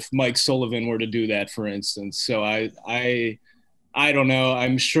different if Mike Sullivan were to do that, for instance. So I don't know.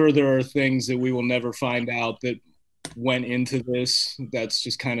 I'm sure there are things that we will never find out that went into this. That's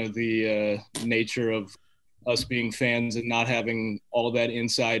just kind of the nature of us being fans and not having all that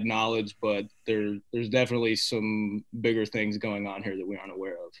inside knowledge. But there's definitely some bigger things going on here that we aren't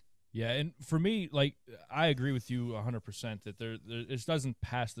aware of. Yeah, and for me, like, I agree with you 100% that it doesn't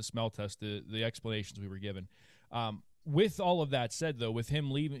pass the smell test, the explanations we were given. With all of that said, though, with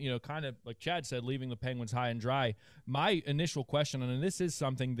him leaving, kind of like Chad said, leaving the Penguins high and dry, my initial question, and this is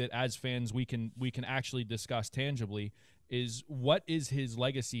something that as fans we can actually discuss tangibly, is what is his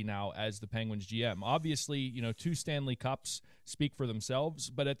legacy now as the Penguins GM? Obviously, 2 Stanley Cups speak for themselves,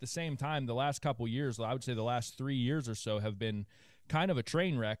 but at the same time, the last couple years, I would say the last 3 years or so, have been kind of a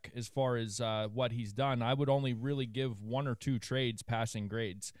train wreck as far as what he's done. I would only really give 1 or 2 trades passing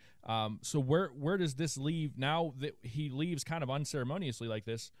grades. So where does this leave now that he leaves kind of unceremoniously like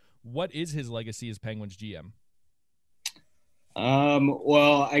this? What is his legacy as Penguins GM?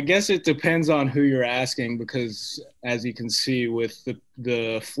 Well, I guess it depends on who you're asking, because as you can see with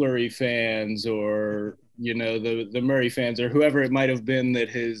the Fleury fans or, the Murray fans or whoever it might have been that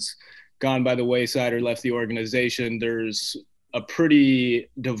has gone by the wayside or left the organization, there's a pretty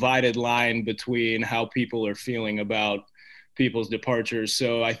divided line between how people are feeling about people's departures.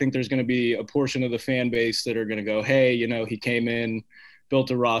 So I think there's going to be a portion of the fan base that are going to go, hey, he came in,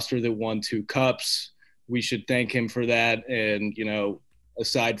 built a roster that won 2 cups. We should thank him for that. And,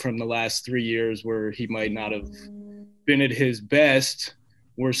 aside from the last 3 years where he might not have been at his best,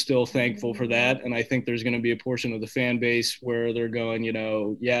 we're still thankful for that. And I think there's going to be a portion of the fan base where they're going,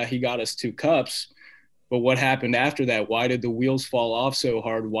 yeah, he got us 2 cups. But what happened after that? Why did the wheels fall off so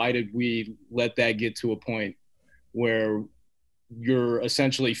hard? Why did we let that get to a point where you're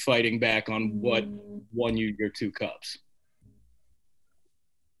essentially fighting back on what won you your 2 cups?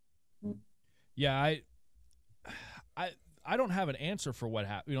 Yeah, I don't have an answer for what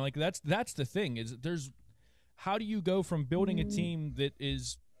happened. Like that's the thing is how do you go from building a team that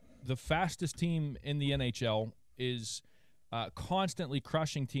is the fastest team in the NHL, is constantly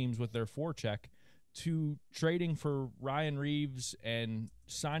crushing teams with their forecheck, to trading for Ryan Reeves and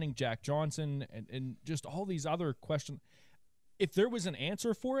signing Jack Johnson and just all these other questions. If there was an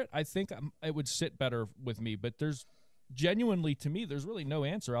answer for it, I think it would sit better with me. But there's genuinely, to me, there's really no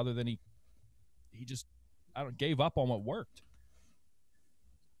answer other than he just gave up on what worked.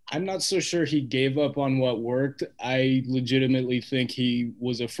 I'm not so sure he gave up on what worked. I legitimately think he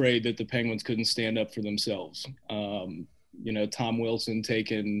was afraid that the Penguins couldn't stand up for themselves. Tom Wilson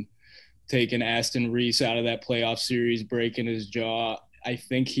taking Aston Reese out of that playoff series, breaking his jaw. I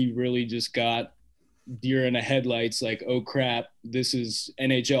think he really just got deer in the headlights, like, oh crap, this is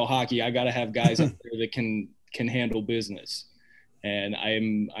NHL hockey. I got to have guys out there that can can handle business. And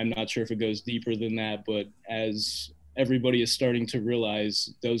I'm not sure if it goes deeper than that, but as everybody is starting to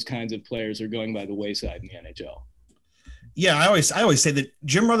realize, those kinds of players are going by the wayside in the NHL. Yeah, I always say that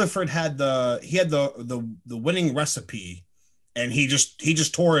Jim Rutherford had the winning recipe, and he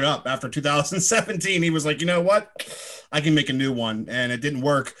just tore it up after 2017. He was like, you know what, I can make a new one, and it didn't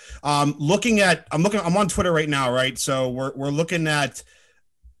work. I'm on Twitter right now, right? So we're looking at,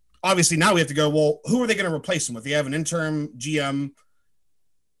 obviously now we have to go, well, who are they going to replace him with? They have an interim GM.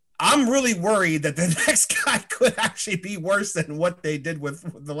 I'm really worried that the next guy could actually be worse than what they did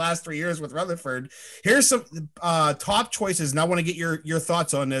with the last 3 years with Rutherford. Here's some top choices, and I want to get your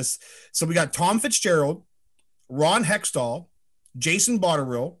thoughts on this. So we got Tom Fitzgerald, Ron Hextall, Jason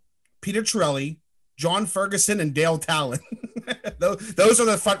Botterill, Peter Chiarelli, John Ferguson, and Dale Talon. Those are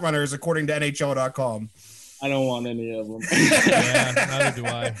the front runners according to NHL.com. I don't want any of them. Yeah, neither do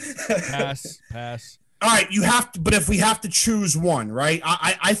I. Pass. All right, you have to, but if we have to choose one, right?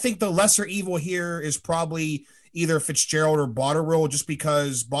 I think the lesser evil here is probably either Fitzgerald or Botterill, just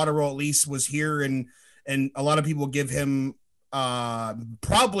because Botterill at least was here, and a lot of people give him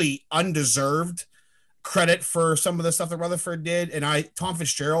probably undeserved credit for some of the stuff that Rutherford did. And Tom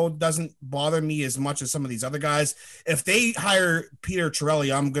Fitzgerald doesn't bother me as much as some of these other guys. If they hire Peter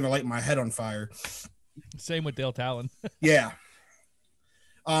Chiarelli, I'm gonna light my head on fire. Same with Dale Talon. Yeah.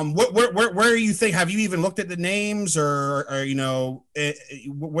 Where do you think? Have you even looked at the names, or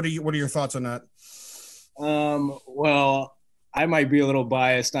what are your thoughts on that? Well, I might be a little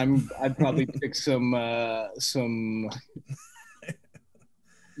biased. I'd probably pick some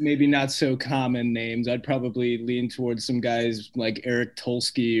maybe not so common names. I'd probably lean towards some guys like Erik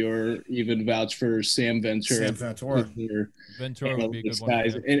Tulsky, or even vouch for Sam Ventura. Ventura would be a good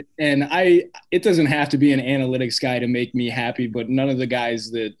guys. one. And it doesn't have to be an analytics guy to make me happy, but none of the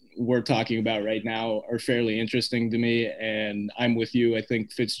guys that we're talking about right now are fairly interesting to me. And I'm with you. I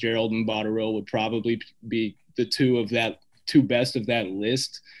think Fitzgerald and Botterill would probably be the two best of that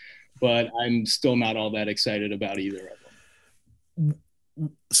list, but I'm still not all that excited about either of them.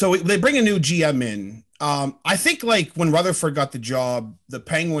 So they bring a new GM in. I think like when Rutherford got the job, the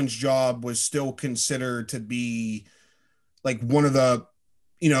Penguins' job was still considered to be like one of the,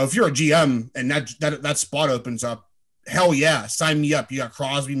 if you're a GM and that spot opens up, hell yeah, sign me up. You got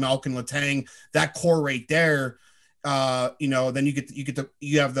Crosby, Malkin, Letang, that core right there. Then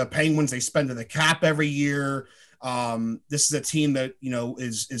you have the Penguins. They spend to the cap every year. This is a team that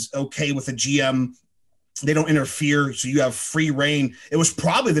is okay with a GM. They don't interfere, so you have free reign. It was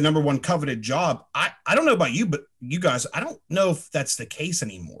probably the number one coveted job. I don't know about you, but you guys, I don't know if that's the case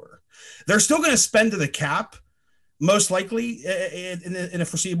anymore. They're still going to spend to the cap, most likely in a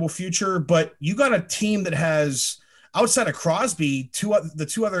foreseeable future. But you got a team that has, outside of Crosby, the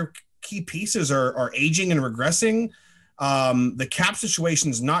two other key pieces are aging and regressing. The cap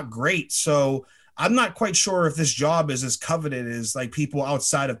situation is not great, so I'm not quite sure if this job is as coveted as like people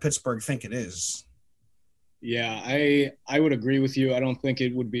outside of Pittsburgh think it is. Yeah, I would agree with you. I don't think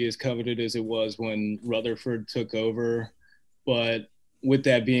it would be as coveted as it was when Rutherford took over. But with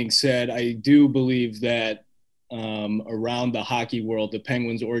that being said, I do believe that around the hockey world, the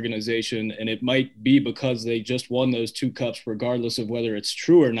Penguins organization, and it might be because they just won those 2 cups, regardless of whether it's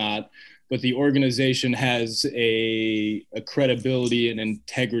true or not, but the organization has a credibility and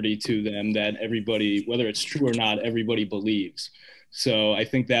integrity to them that everybody, whether it's true or not, everybody believes. So I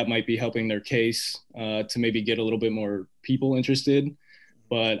think that might be helping their case to maybe get a little bit more people interested.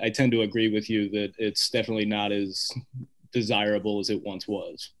 But I tend to agree with you that it's definitely not as desirable as it once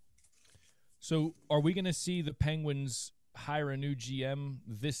was. So are we going to see the Penguins hire a new GM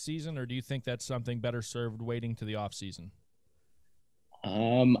this season, or do you think that's something better served waiting to the offseason?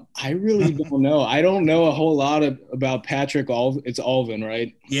 I really don't know. I don't know a whole lot about Patrick It's Alvin,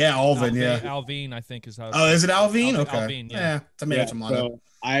 right? Yeah, Alvin. Yeah, Alvin, I think is how. Oh, is it Alvin? Okay. Alvin, yeah. So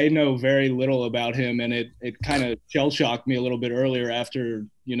I know very little about him, and it kind of shell shocked me a little bit earlier after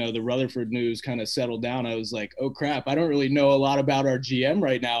the Rutherford news kind of settled down. I was like, oh crap, I don't really know a lot about our GM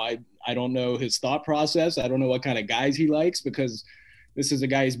right now. I don't know his thought process. I don't know what kind of guys he likes, because this is a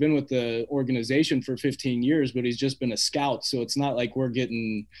guy who's been with the organization for 15 years, but he's just been a scout. So it's not like we're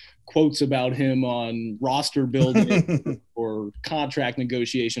getting quotes about him on roster building or contract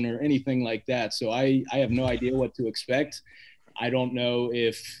negotiation or anything like that. So I have no idea what to expect. I don't know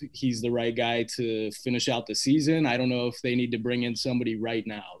if he's the right guy to finish out the season. I don't know if they need to bring in somebody right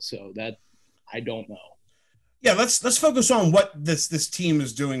now. So that I don't know. Yeah, let's focus on what this team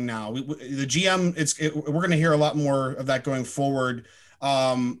is doing now. The GM, we're going to hear a lot more of that going forward.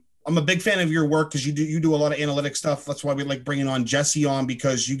 I'm a big fan of your work because you do a lot of analytic stuff. That's why we like bringing on Jesse on,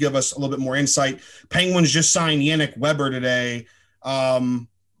 because you give us a little bit more insight. Penguins just signed Yannick Weber today.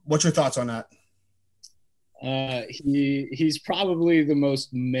 What's your thoughts on that? He's probably the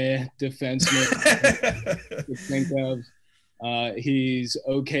most meh defenseman to think of. He's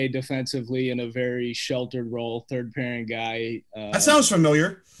okay defensively in a very sheltered role, third pairing guy. That sounds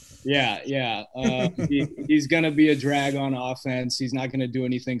familiar. Yeah. He's going to be a drag on offense. He's not going to do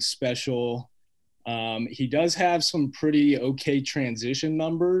anything special. He does have some pretty okay transition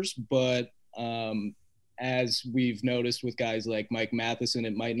numbers, but as we've noticed with guys like Mike Matheson,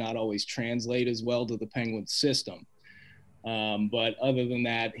 it might not always translate as well to the Penguins system. But other than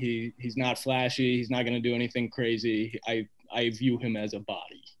that, he's not flashy. He's not going to do anything crazy. I view him as a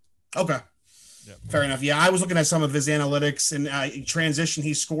body. Okay. Yep. Fair enough. Yeah, I was looking at some of his analytics and transition.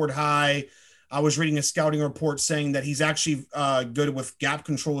 He scored high. I was reading a scouting report saying that he's actually good with gap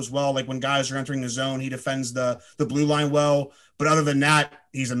control as well. Like when guys are entering the zone, he defends the blue line well. But other than that,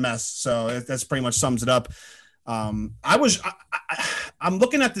 he's a mess. So that's pretty much sums it up. I'm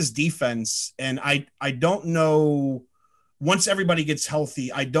looking at this defense, and I don't know. Once everybody gets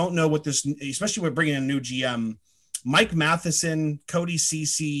healthy, I don't know what this, especially with bringing in a new GM, Mike Matheson, Cody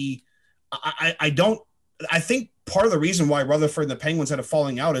Ceci. I think part of the reason why Rutherford and the Penguins had a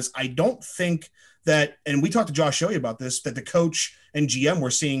falling out is I don't think that, and we talked to Josh Shoey about this, that the coach and GM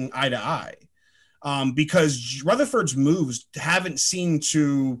were seeing eye to eye, because Rutherford's moves haven't seemed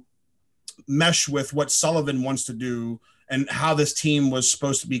to mesh with what Sullivan wants to do and how this team was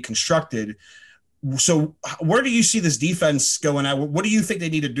supposed to be constructed. So where do you see this defense going at? What do you think they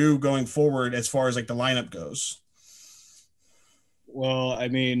need to do going forward as far as like the lineup goes? Well, I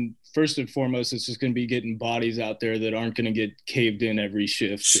mean, first and foremost, it's just going to be getting bodies out there that aren't going to get caved in every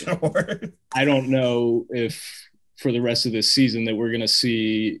shift. Sure. I don't know if for the rest of this season that we're going to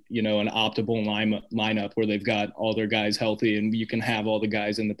see, an optimal lineup where they've got all their guys healthy and you can have all the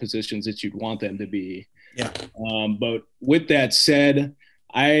guys in the positions that you'd want them to be. Yeah. But with that said,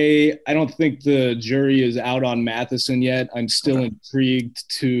 I don't think the jury is out on Matheson yet. I'm still intrigued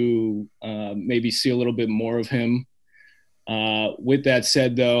to maybe see a little bit more of him. With that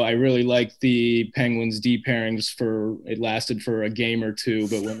said, though, I really like the Penguins D pairings. It lasted for a game or two,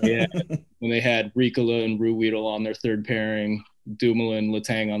 but when they had Riikola and Ruhwedel on their third pairing, Dumoulin,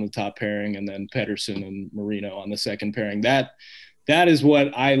 Letang on the top pairing, and then Pettersson and Marino on the second pairing, that is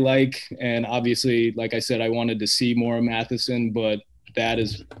what I like. And obviously, like I said, I wanted to see more of Matheson, but that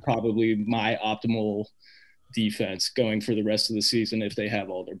is probably my optimal defense going for the rest of the season if they have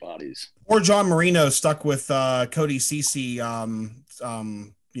all their bodies. Or John Marino stuck with Cody Ceci, because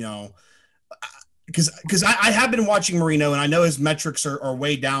I have been watching Marino and I know his metrics are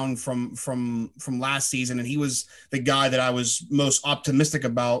way down from last season, and he was the guy that I was most optimistic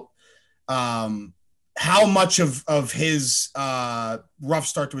about. How much of his rough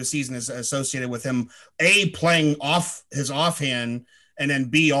start to his season is associated with him playing off his offhand, and then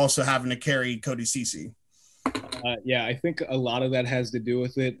B also having to carry Cody Ceci? Yeah, I think a lot of that has to do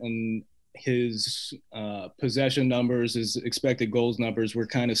with it, and his possession numbers, his expected goals numbers were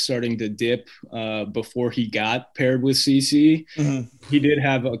kind of starting to dip before he got paired with CC. Mm-hmm. He did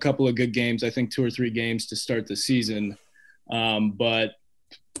have a couple of good games, I think 2 or 3 games to start the season, but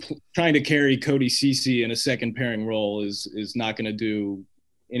trying to carry Cody Ceci in a second pairing role is not going to do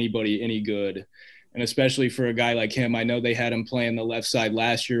anybody any good. And especially for a guy like him, I know they had him playing the left side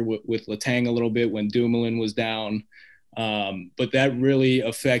last year with Letang a little bit when Dumoulin was down. But that really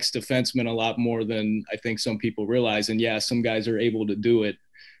affects defensemen a lot more than I think some people realize. And yeah, some guys are able to do it,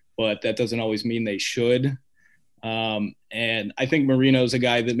 but that doesn't always mean they should. And I think Marino's a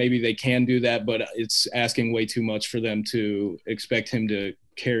guy that maybe they can do that, but it's asking way too much for them to expect him to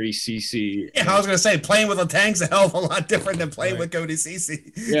carry CC. Yeah, I was going to say, playing with Letang's a hell of a lot different than playing with Cody CC.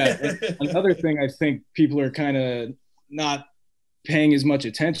 Yeah. Another thing I think people are kind of not paying as much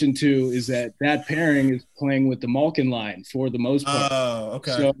attention to is that pairing is playing with the Malkin line for the most part. Oh,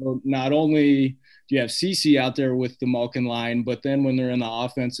 okay. So not only do you have CC out there with the Malkin line, but then when they're in the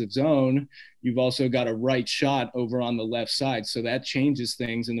offensive zone, you've also got a right shot over on the left side. So that changes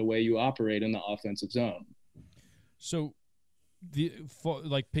things in the way you operate in the offensive zone. So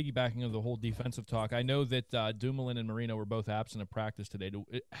like piggybacking of the whole defensive talk, I know that Dumoulin and Marino were both absent of practice today.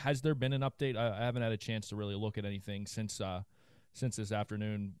 Has there been an update? I haven't had a chance to really look at anything since this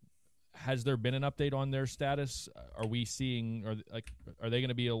afternoon. Has there been an update on their status? Are we seeing, are they going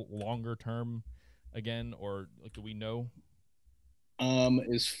to be a longer term again, or do we know?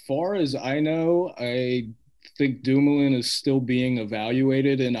 As far as I know, I think Dumoulin is still being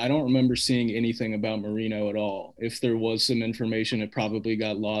evaluated, and I don't remember seeing anything about Marino at all. If there was some information, it probably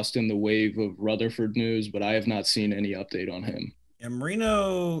got lost in the wave of Rutherford news, but I have not seen any update on him. And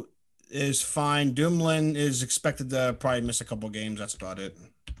Marino is fine. Dumoulin is expected to probably miss a couple games. That's about it.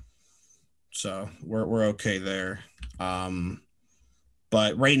 So we're okay there.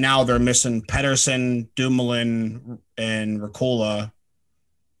 But right now they're missing Pedersen, Dumoulin, and Ricola,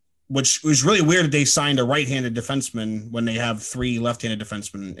 which was really weird that they signed a right-handed defenseman when they have 3 left-handed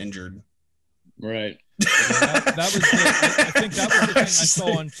defensemen injured. Right. That was I think that was the thing I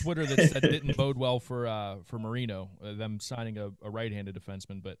saw on Twitter that didn't bode well for Marino, them signing a right-handed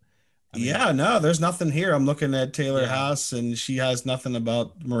defenseman. But I mean, no, there's nothing here. I'm looking at Taylor House, and she has nothing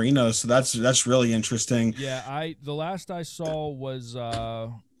about Marino, so that's really interesting. Yeah, the last I saw was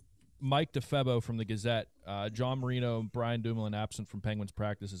Mike DeFebo from the Gazette. John Marino and Brian Dumoulin absent from Penguins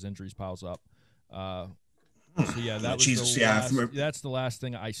practice as injuries piles up. So yeah, that was that's the last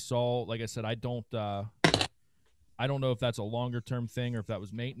thing I saw. Like I said, I don't know if that's a longer term thing or if that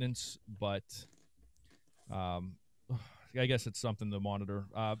was maintenance, but I guess it's something to monitor.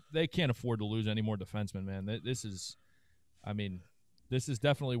 They can't afford to lose any more defensemen, man. This is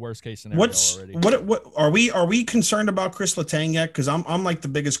definitely worst case scenario already. What are we concerned about Chris Letang yet? Because I'm like the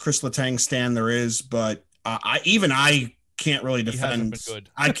biggest Chris Letang stan there is, but I can't really defend.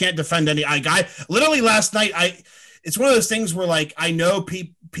 I can't defend any. I literally last night. It's one of those things where like I know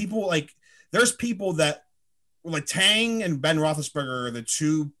people like there's people that Letang and Ben Roethlisberger are the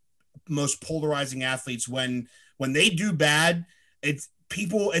 2 most polarizing athletes. When they do bad, it's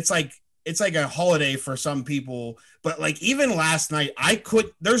like a holiday for some people. But like even last night,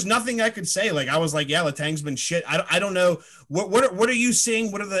 there's nothing I could say. Like I was like, yeah, Letang's been shit. I don't know what are you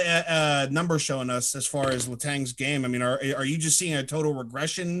seeing? What are the numbers showing us as far as Letang's game? I mean, are you just seeing a total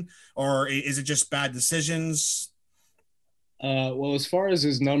regression, or is it just bad decisions? Well, as far as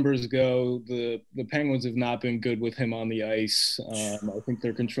his numbers go, the Penguins have not been good with him on the ice. I think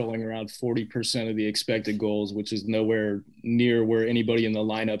they're controlling around 40% of the expected goals, which is nowhere near where anybody in the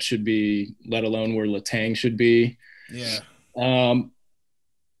lineup should be, let alone where Letang should be. Yeah.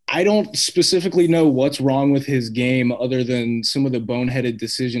 I don't specifically know what's wrong with his game other than some of the boneheaded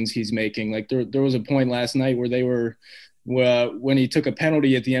decisions he's making. Like there was a point last night where they were – when he took a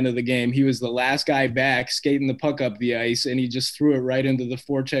penalty at the end of the game, he was the last guy back skating the puck up the ice, and he just threw it right into the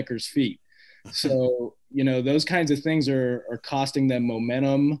forechecker's feet. So, those kinds of things are costing them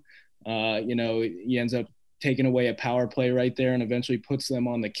momentum. He ends up taking away a power play right there and eventually puts them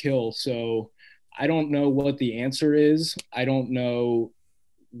on the kill. So I don't know what the answer is. I don't know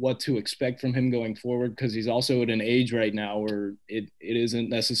what to expect from him going forward, because he's also at an age right now where it isn't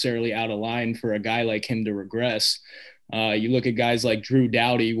necessarily out of line for a guy like him to regress. You look at guys like Drew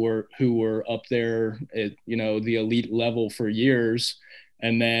Doughty who were up there at, the elite level for years,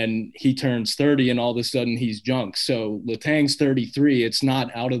 and then he turns 30 and all of a sudden he's junk. So Letang's 33. It's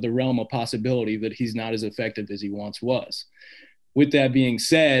not out of the realm of possibility that he's not as effective as he once was. With that being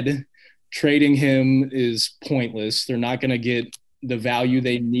said, trading him is pointless. They're not going to get the value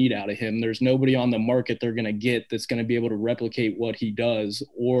they need out of him. There's nobody on the market they're going to get that's going to be able to replicate what he does,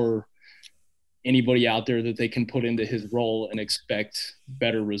 or anybody out there that they can put into his role and expect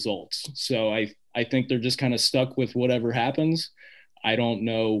better results. So I think they're just kind of stuck with whatever happens. I don't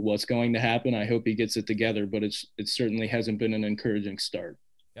know what's going to happen. I hope he gets it together, but it certainly hasn't been an encouraging start.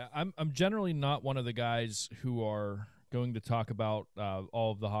 Yeah, I'm generally not one of the guys who are going to talk about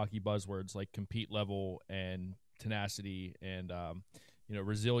all of the hockey buzzwords like compete level and tenacity and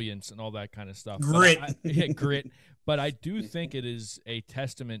resilience and all that kind of stuff. Grit. Grit. But I do think it is a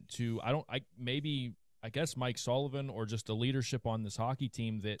testament to I guess Mike Sullivan, or just the leadership on this hockey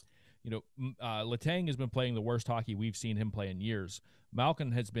team, that Letang has been playing the worst hockey we've seen him play in years.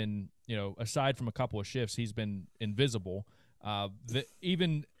 Malkin has been, aside from a couple of shifts, he's been invisible.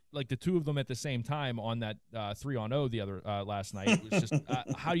 Even like the 2 of them at the same time on that 3-on-0 the other last night, it was just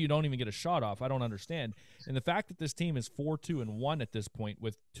how you don't even get a shot off. I don't understand. And the fact that this team is 4-2-1 at this point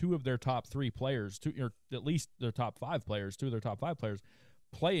with 2 of their top 3 players, or at least their top 5 players, 2 of their top 5 players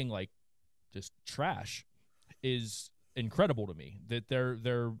playing like just trash, is incredible to me. That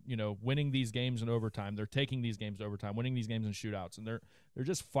they're winning these games in overtime, they're taking these games to overtime, winning these games in shootouts, and they're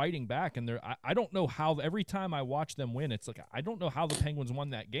just fighting back. And I don't know how, every time I watch them win, it's like I don't know how the Penguins won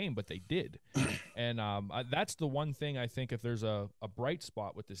that game, but they did. And that's the one thing I think, if there's a bright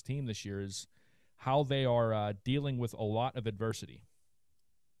spot with this team this year, is how they are dealing with a lot of adversity.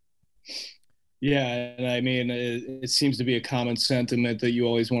 Yeah, and I mean, it seems to be a common sentiment that you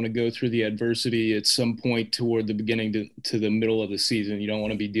always want to go through the adversity at some point toward the beginning to the middle of the season. You don't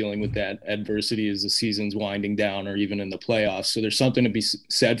want to be dealing with that adversity as the season's winding down or even in the playoffs. So there's something to be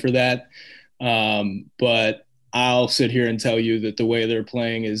said for that. But I'll sit here and tell you that the way they're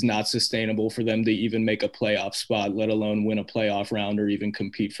playing is not sustainable for them to even make a playoff spot, let alone win a playoff round or even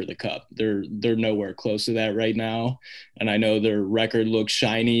compete for the cup. They're nowhere close to that right now. And I know their record looks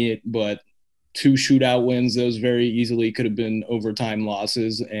shiny, but 2 shootout wins, those very easily could have been overtime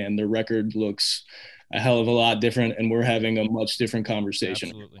losses, and their record looks a hell of a lot different, and we're having a much different conversation.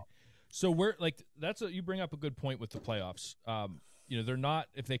 Absolutely. So we're like, you bring up a good point with the playoffs. They're not,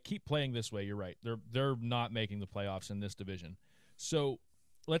 if they keep playing this way, you're right. They're not making the playoffs in this division. So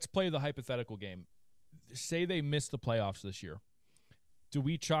let's play the hypothetical game. Say they miss the playoffs this year. Do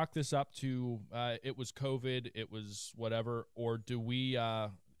we chalk this up to it was COVID, it was whatever, or do we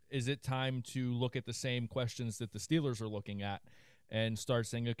is it time to look at the same questions that the Steelers are looking at and start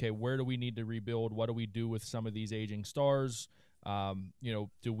saying, okay, where do we need to rebuild? What do we do with some of these aging stars?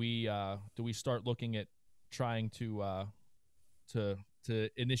 Do we start looking at trying to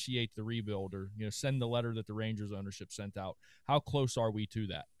initiate the rebuild, or send the letter that the Rangers ownership sent out? How close are we to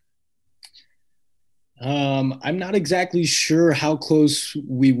that? I'm not exactly sure how close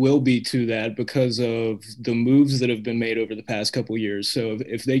we will be to that because of the moves that have been made over the past couple of years. So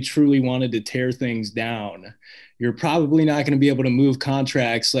if they truly wanted to tear things down, you're probably not going to be able to move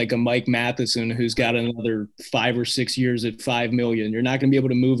contracts like a Mike Matheson, who's got another 5 or 6 years at $5 million. You're not going to be able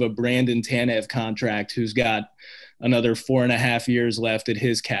to move a Brandon Tanev contract, who's got another 4.5 years left at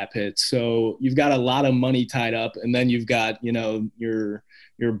his cap hit. So you've got a lot of money tied up, and then you've got,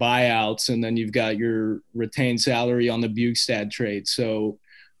 your buyouts, and then you've got your retained salary on the Bugstad trade. So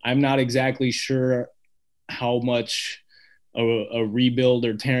I'm not exactly sure how much a rebuild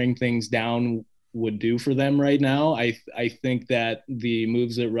or tearing things down would do for them right now. I think that the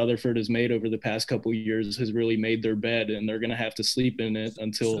moves that Rutherford has made over the past couple of years has really made their bed, and they're going to have to sleep in it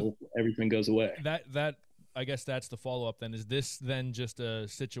until everything goes away. That I guess that's the follow-up then. Is this then just a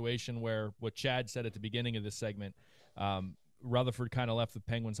situation where what Chad said at the beginning of this segment, Rutherford kind of left the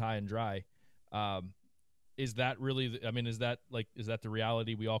Penguins high and dry? Is that really, is that the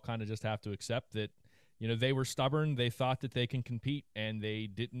reality we all kind of just have to accept, that, they were stubborn, they thought that they can compete, and they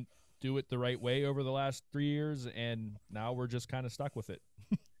didn't do it the right way over the last 3 years, and now we're just kind of stuck with it?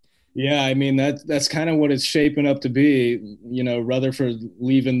 Yeah, that's kind of what it's shaping up to be. Rutherford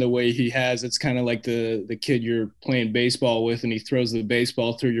leaving the way he has, it's kind of like the kid you're playing baseball with, and he throws the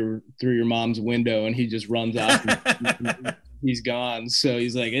baseball through your mom's window, and he just runs off. And he's gone. So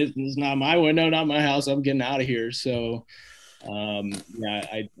he's like, it's not my window, not my house. I'm getting out of here. So,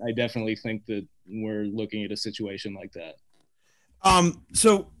 I definitely think that we're looking at a situation like that.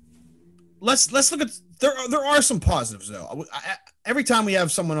 So let's look at, there are some positives though. Every time we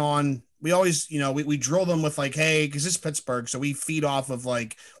have someone on, we always, we drill them with like, hey, because it's Pittsburgh, so we feed off of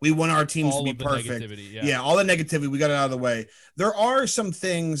like, we want our teams to be perfect. Yeah, all the negativity, we got it out of the way. There are some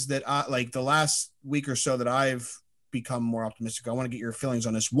things that like the last week or so that I've become more optimistic. I want to get your feelings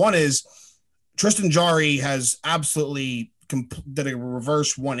on this. One is Tristan Jarry has absolutely did a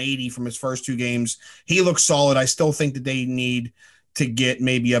reverse 180 from his first 2 games. He looks solid. I still think that they need to get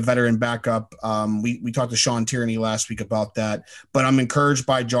maybe a veteran backup. We talked to Sean Tierney last week about that, but I'm encouraged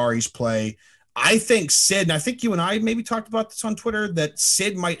by Jarry's play. I think Sid, and I think you and I maybe talked about this on Twitter, that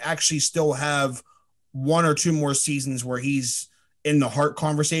Sid might actually still have 1 or 2 more seasons where he's in the Hart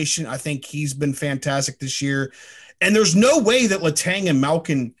conversation. I think he's been fantastic this year. And there's no way that Letang and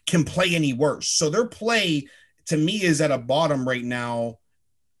Malkin can play any worse. So their play, to me, is at a bottom right now.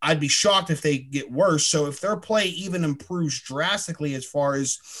 I'd be shocked if they get worse. So if their play even improves drastically as far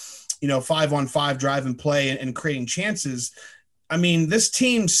as, 5-on-5 drive and play and creating chances, this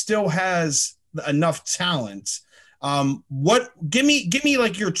team still has enough talent. Give me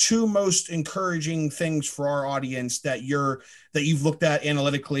like your 2 most encouraging things for our audience that you've looked at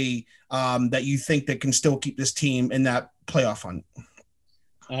analytically, that you think that can still keep this team in that playoff hunt.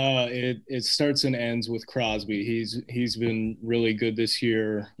 It starts and ends with Crosby. He's been really good this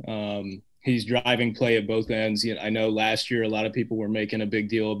year. He's driving play at both ends. I know last year a lot of people were making a big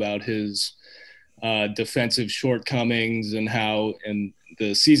deal about his defensive shortcomings and how, and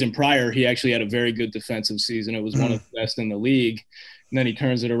the season prior, he actually had a very good defensive season. It was one of the best in the league. And then he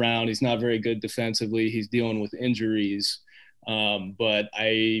turns it around. He's not very good defensively. He's dealing with injuries. But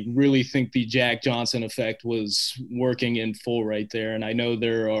I really think the Jack Johnson effect was working in full right there. And I know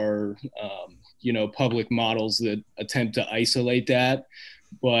there are, public models that attempt to isolate that.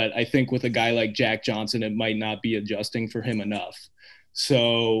 But I think with a guy like Jack Johnson, it might not be adjusting for him enough.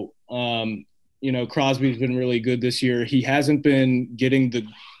 So Crosby's been really good this year. He hasn't been getting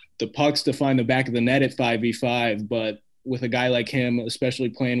the pucks to find the back of the net at 5v5, but with a guy like him, especially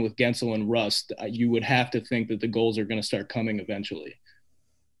playing with Gensel and Rust, you would have to think that the goals are going to start coming eventually.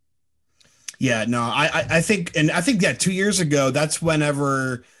 Yeah, no, I think 2 years ago, that's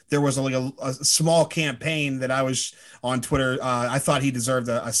whenever there was a small campaign that I was on Twitter. I thought he deserved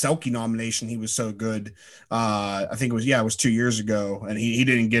a Selke nomination. He was so good. I think it was 2 years ago, and he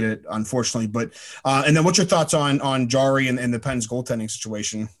didn't get it, unfortunately. But and then what's your thoughts on Jari and the Pens goaltending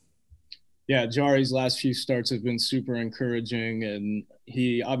situation? Yeah, Jari's last few starts have been super encouraging, and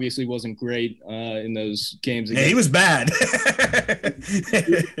he obviously wasn't great in those games. Yeah, he was bad.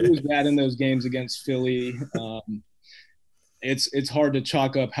 He was bad in those games against Philly. It's hard to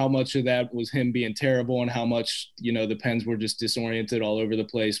chalk up how much of that was him being terrible and how much, the Pens were just disoriented all over the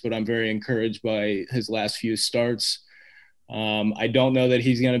place. But I'm very encouraged by his last few starts. I don't know that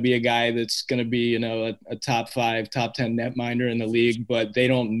he's going to be a guy that's going to be, a top 5, top 10 netminder in the league, but they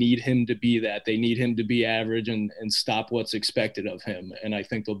don't need him to be that. They need him to be average and stop what's expected of him. And I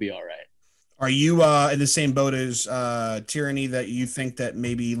think they'll be all right. Are you in the same boat as Tyranny, that you think that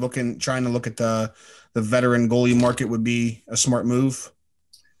maybe trying to look at the veteran goalie market would be a smart move?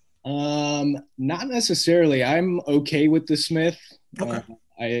 Not necessarily. I'm okay with the Smith.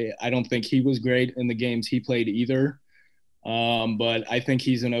 Okay. I don't think he was great in the games he played either. But I think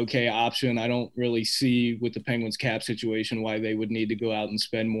he's an okay option. I don't really see with the Penguins cap situation why they would need to go out and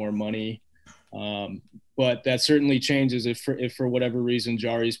spend more money. But that certainly changes if for whatever reason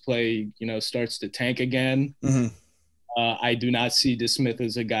Jari's play, starts to tank again. Mm-hmm. I do not see DeSmith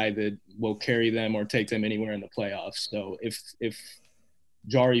as a guy that will carry them or take them anywhere in the playoffs. So if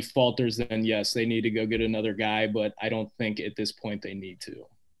Jari falters, then yes, they need to go get another guy, but I don't think at this point they need to.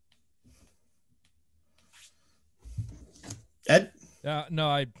 Ed? No,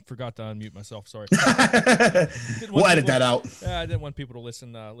 I forgot to unmute myself. Sorry. We'll edit that out. I didn't want people to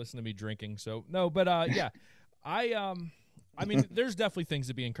listen to me drinking. So no, but yeah, I mean, there's definitely things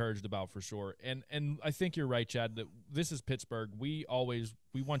to be encouraged about for sure. And I think you're right, Chad, that this is Pittsburgh. We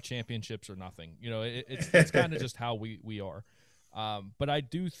want championships or nothing. It's kind of just how we are. But I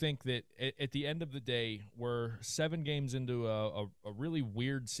do think that at the end of the day, we're 7 games into a really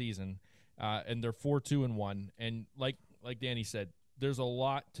weird season, and they're 4-2-1, and like Danny said, there's a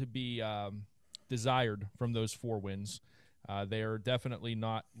lot to be desired from those 4 wins. They are definitely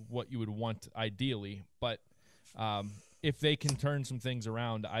not what you would want ideally, but if they can turn some things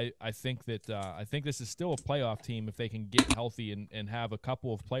around, I think this is still a playoff team if they can get healthy and have a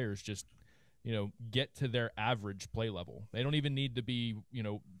couple of players just get to their average play level. They don't even need to be,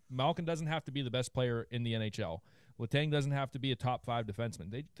 Malkin doesn't have to be the best player in the NHL. Letang doesn't have to be a top 5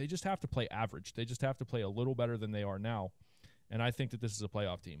 defenseman. They just have to play average. They just have to play a little better than they are now. And I think that this is a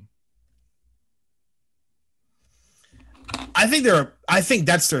playoff team. I think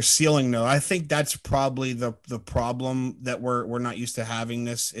that's their ceiling, though. I think that's probably the problem that we're not used to having.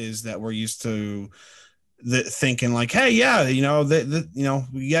 This is that we're used to thinking like, hey, yeah,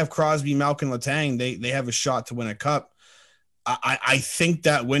 we have Crosby, Malkin, Letang. They have a shot to win a cup. I think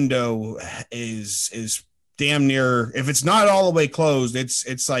that window is damn near, if it's not all the way closed,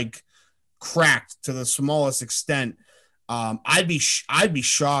 it's like cracked to the smallest extent. I'd be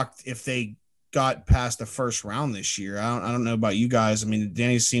shocked if they got past the first round this year. I don't know about you guys. I mean,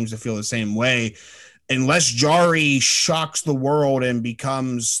 Danny seems to feel the same way. Unless Jari shocks the world and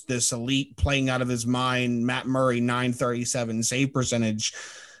becomes this elite playing out of his mind, Matt Murray, .937 save percentage.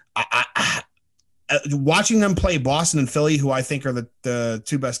 Watching them play Boston and Philly, who I think are the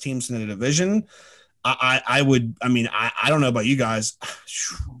 2 best teams in the division, I don't know about you guys.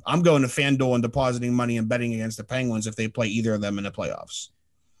 I'm going to FanDuel and depositing money and betting against the Penguins if they play either of them in the playoffs.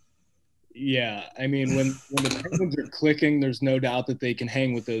 Yeah, I mean, when the Penguins are clicking, there's no doubt that they can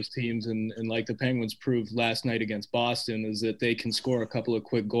hang with those teams. And like the Penguins proved last night against Boston, is that they can score a couple of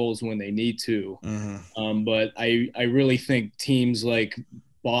quick goals when they need to. Mm-hmm. But I really think teams like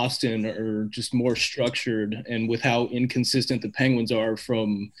Boston are just more structured, and with how inconsistent the Penguins are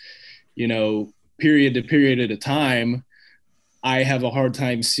from, period to period at a time, I have a hard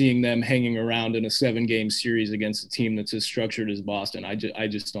time seeing them hanging around in a 7-game series against a team that's as structured as Boston. I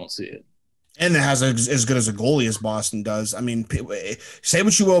just don't see it. And it has as good as a goalie as Boston does. I mean, say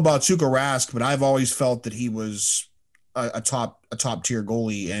what you will about Tuukka Rask, but I've always felt that he was a top tier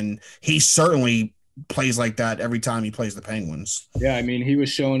goalie, and he certainly plays like that every time he plays the Penguins. Yeah, I mean, he was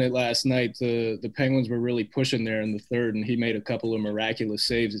showing it last night. The Penguins were really pushing there in the third, and he made a couple of miraculous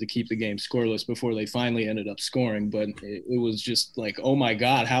saves to keep the game scoreless before they finally ended up scoring. But it was just like, oh my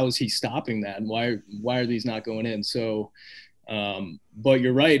God, how is he stopping that? And why are these not going in? So But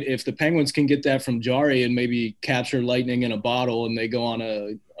you're right. If the Penguins can get that from Jari and maybe capture lightning in a bottle, and they go on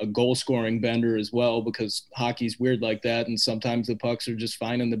a goal scoring bender as well, because hockey's weird like that. And sometimes the pucks are just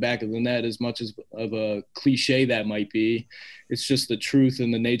fine in the back of the net, as much as of a cliche that might be. It's just the truth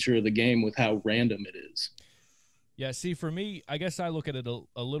and the nature of the game with how random it is. Yeah, see, for me, I guess I look at it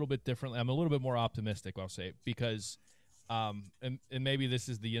a little bit differently. I'm a little bit more optimistic, I'll say, because and maybe this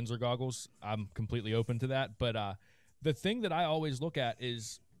is the Yinzer goggles. I'm completely open to that. But the thing that I always look at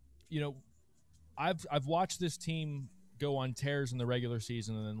is, I've watched this team go on tears in the regular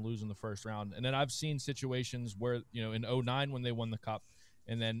season and then lose in the first round. And then I've seen situations where, in 2009 when they won the Cup,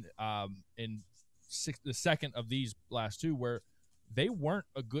 and then in the second of these last two where they weren't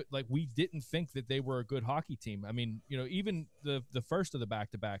a good, like, we didn't think that they were a good hockey team. I mean, even the first of the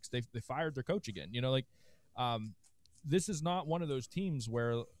back-to-backs, they fired their coach again. This is not one of those teams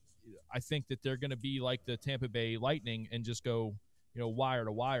where I think that they're going to be like the Tampa Bay Lightning and just go, wire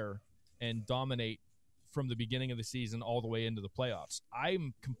to wire and dominate from the beginning of the season all the way into the playoffs.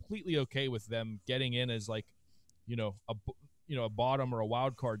 I'm completely okay with them getting in as like, a bottom or a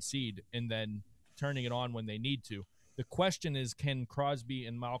wild card seed and then turning it on when they need to. The question is, can Crosby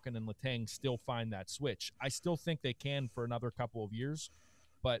and Malkin and Letang still find that switch? I still think they can for another couple of years,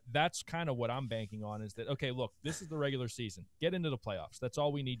 but that's kind of what I'm banking on, is that, okay, look, this is the regular season. Get into the playoffs. That's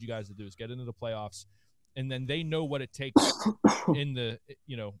all we need you guys to do, is get into the playoffs. And then they know what it takes in the,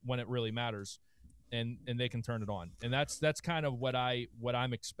 when it really matters, and they can turn it on. And that's kind of what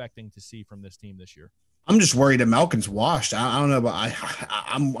I'm expecting to see from this team this year. I'm just worried that Malkin's washed. I don't know, but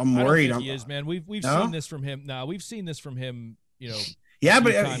I'm worried. I don't think he is, man. We've seen this from him. No, we've seen this from him. Yeah,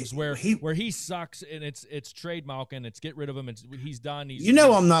 but times where he sucks, and it's trade Malkin. It's get rid of him. He's done.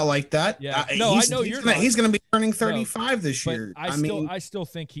 I'm not like that. Yeah, I know you're not. He's going to be turning 35 this year. I still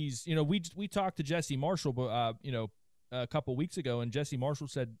think he's. We talked to Jesse Marshall, a couple weeks ago, and Jesse Marshall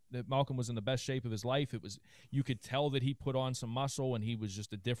said that Malkin was in the best shape of his life. You could tell that he put on some muscle, and he was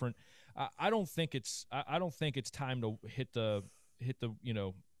just a different. I don't think it's time to hit the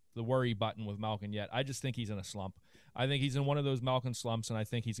worry button with Malkin yet. I just think he's in a slump. I think he's in one of those Malkin slumps, and I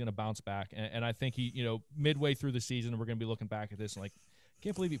think he's going to bounce back. And I think he, midway through the season, we're going to be looking back at this and like,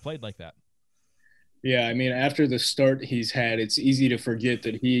 can't believe he played like that. Yeah, I mean, after the start he's had, it's easy to forget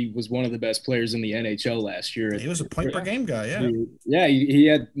that he was one of the best players in the NHL last year. He was a point-per-game guy, yeah. He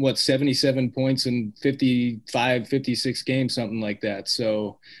had, 77 points in 55, 56 games, something like that.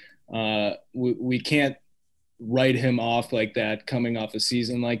 So we can't write him off like that coming off a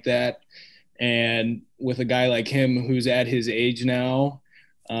season like that. And with a guy like him who's at his age now,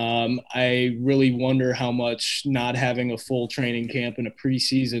 I really wonder how much not having a full training camp and a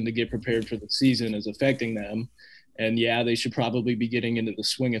preseason to get prepared for the season is affecting them. And yeah, they should probably be getting into the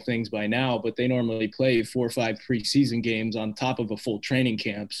swing of things by now, but they normally play 4 or 5 preseason games on top of a full training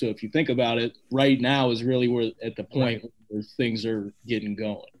camp. So if you think about it, right now is really where at the point where things are getting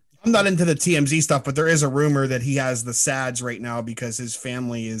going. I'm not into the TMZ stuff, but there is a rumor that he has the SADS right now because his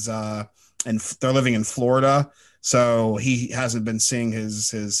family is and they're living in Florida. So he hasn't been seeing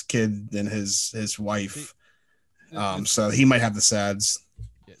his kid and his wife. So he might have the SADS.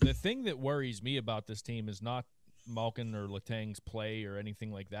 The thing that worries me about this team is not Malkin or Letang's play or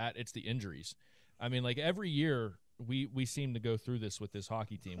anything like that. It's the injuries. I mean, like every year we seem to go through this with this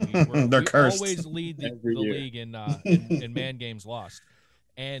hockey team. They're cursed. Always lead the league in man games lost.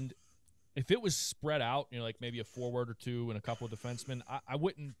 And if it was spread out, like maybe a forward or two and a couple of defensemen, I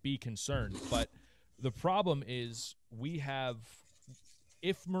wouldn't be concerned. But the problem is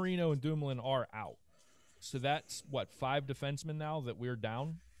if Marino and Dumoulin are out, so that's 5 defensemen now that we're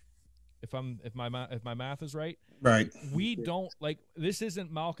down. If my math is right, we don't this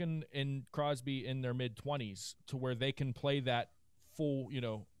isn't Malkin and Crosby in their mid-20s to where they can play that full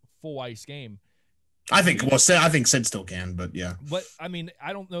ice game. I think Sid still can, but yeah. But I mean,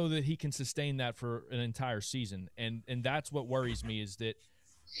 I don't know that he can sustain that for an entire season, and that's what worries me, is that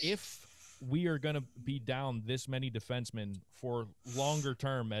if we are going to be down this many defensemen for longer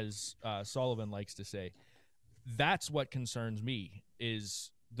term, as Sullivan likes to say, that's what concerns me,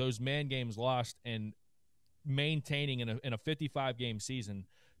 is those man games lost and maintaining in a 55-game season,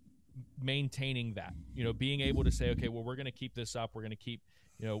 maintaining that, being able to say, okay, well, we're going to keep this up. We're going to keep,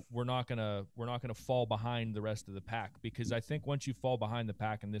 we're not going to fall behind the rest of the pack, because I think once you fall behind the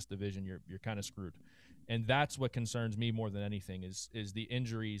pack in this division, you're kind of screwed. And that's what concerns me more than anything, is the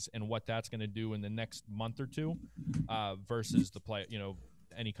injuries and what that's going to do in the next month or two, versus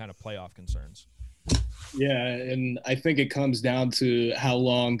any kind of playoff concerns. Yeah, and I think it comes down to how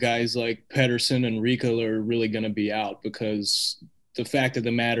long guys like Pettersson and Rico are really going to be out, because the fact of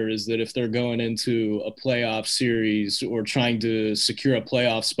the matter is that if they're going into a playoff series or trying to secure a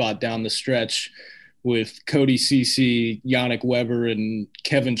playoff spot down the stretch with Cody Cece, Yannick Weber, and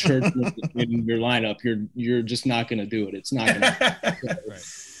Kevin Church in your lineup, you're just not going to do it. It's not going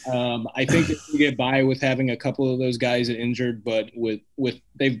to. I think they can get by with having a couple of those guys injured, but with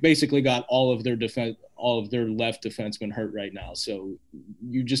they've basically got all of their left defensemen hurt right now, so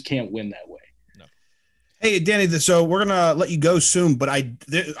you just can't win that way. Hey, Danny, so we're going to let you go soon, but I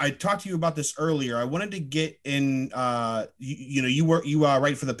talked to you about this earlier. I wanted to get in, you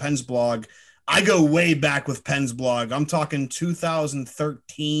write for the Pensblog. I go way back with Pensblog. I'm talking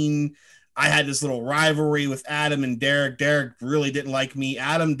 2013. I had this little rivalry with Adam and Derek. Derek really didn't like me.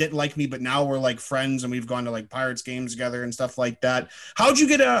 Adam didn't like me, but now we're like friends and we've gone to like Pirates games together and stuff like that. How'd you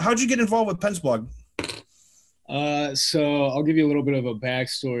get involved with Pensblog? So I'll give you a little bit of a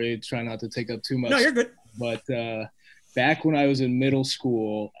backstory. Try not to take up too much. No, you're good. But back when I was in middle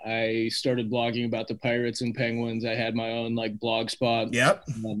school, I started blogging about the Pirates and Penguins. I had my own like blog spot,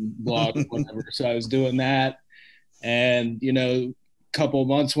 blog, whatever. So I was doing that, and a couple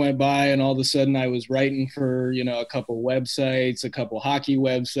months went by, and all of a sudden I was writing for a couple websites, a couple hockey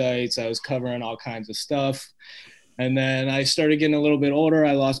websites. I was covering all kinds of stuff. And then I started getting a little bit older.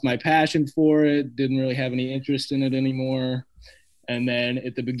 I lost my passion for it, didn't really have any interest in it anymore. And then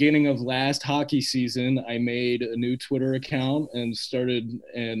at the beginning of last hockey season, I made a new Twitter account and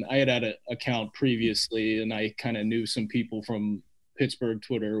I had an account previously, and I kind of knew some people from Pittsburgh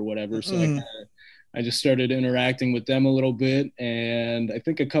Twitter or whatever. So I just started interacting with them a little bit. And I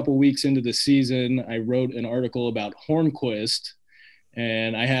think a couple weeks into the season, I wrote an article about Hornquist.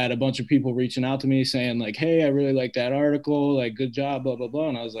 And I had a bunch of people reaching out to me saying like, hey, I really like that article, like, good job, blah, blah, blah.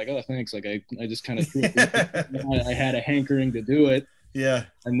 And I was like, oh, thanks. Like, I just kind of threw it. I had a hankering to do it. Yeah.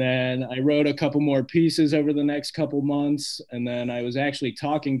 And then I wrote a couple more pieces over the next couple months. And then I was actually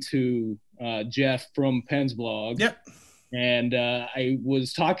talking to Jeff from Pensblog. Yep. And I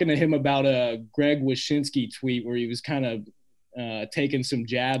was talking to him about a Greg Wyshynski tweet where he was kind of taking some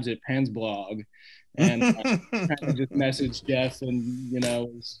jabs at Pensblog. And I kind of just messaged Jeff and,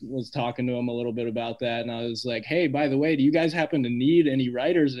 was talking to him a little bit about that. And I was like, hey, by the way, do you guys happen to need any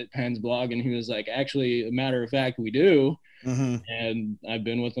writers at Pensblog? And he was like, actually, a matter of fact, we do. And I've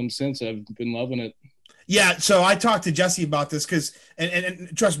been with them since. I've been loving it. Yeah, so I talked to Jesse about this because,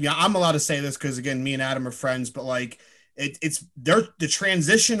 and trust me, I'm allowed to say this because, again, me and Adam are friends, but like, it's the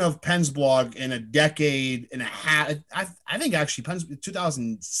transition of Pensblog in a decade and a half. I think actually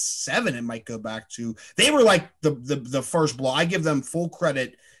 2007 it might go back to. They were like the first blog. I give them full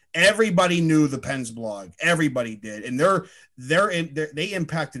credit. Everybody knew the Pensblog. Everybody did, and they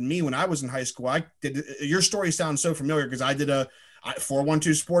impacted me when I was in high school. Your story sounds so familiar because I did a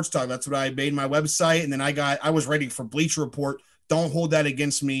 412 Sports Talk. That's what I made my website, and then I was writing for Bleacher Report. Don't hold that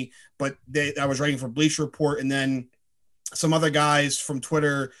against me, but I was writing for Bleacher Report, and then some other guys from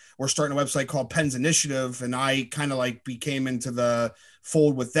Twitter were starting a website called Pens Initiative, and I kind of like became into the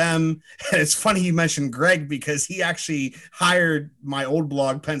fold with them. And it's funny you mentioned Greg because he actually hired my old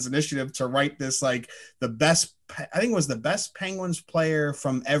blog Pens Initiative to write this, like the best Penguins player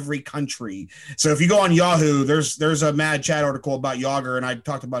from every country. So if you go on Yahoo, there's a Mad Chat article about Yager, and I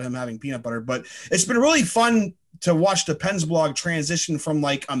talked about him having peanut butter, but it's been really fun to watch the Pensblog transition from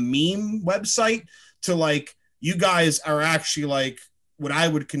like a meme website to like, you guys are actually like what I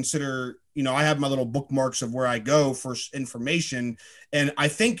would consider, I have my little bookmarks of where I go for information. And I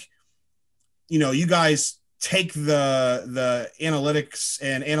think, you guys take the analytics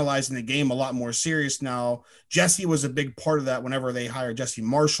and analyzing the game a lot more serious now. Jesse was a big part of that whenever they hired Jesse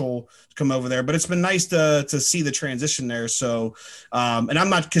Marshall to come over there, but it's been nice to see the transition there. So, and I'm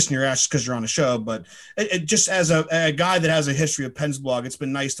not kissing your ass because you're on the show, but it just as a guy that has a history of Pensblog, it's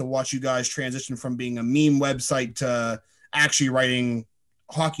been nice to watch you guys transition from being a meme website to actually writing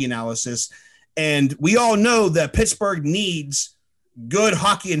hockey analysis. And we all know that Pittsburgh needs good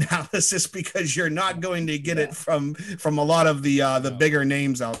hockey analysis because you're not going to get it from a lot of the bigger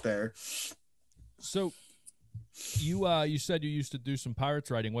names out there. So you said you used to do some Pirates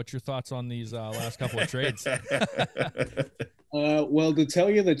writing. What's your thoughts on these last couple of trades? Well, to tell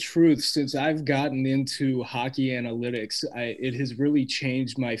you the truth, since I've gotten into hockey analytics, it has really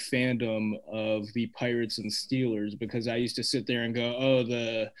changed my fandom of the Pirates and Steelers, because I used to sit there and go, oh,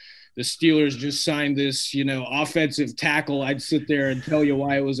 the Steelers just signed this, offensive tackle. I'd sit there and tell you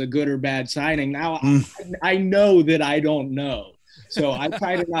why it was a good or bad signing. Now I know that I don't know. So I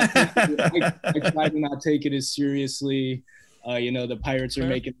try to not take it as seriously. The Pirates are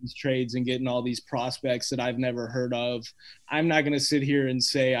making these trades and getting all these prospects that I've never heard of. I'm not going to sit here and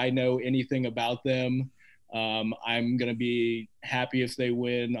say I know anything about them. I'm going to be happy if they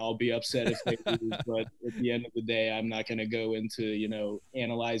win. I'll be upset if they lose. But at the end of the day, I'm not going to go into,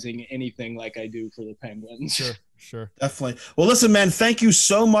 analyzing anything like I do for the Penguins. Sure. Definitely. Well, listen, man, thank you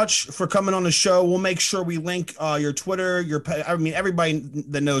so much for coming on the show. We'll make sure we link your Twitter, everybody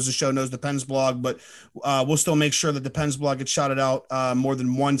that knows the show knows the Pensblog, but we'll still make sure that the Pensblog gets shouted out more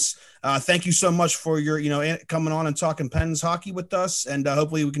than once. Thank you so much for your, coming on and talking Pens hockey with us, and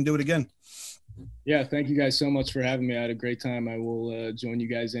hopefully we can do it again. Yeah, thank you guys so much for having me. I had a great time. I will join you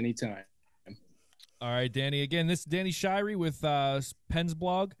guys anytime. All right, Danny. Again, this is Danny Shirey with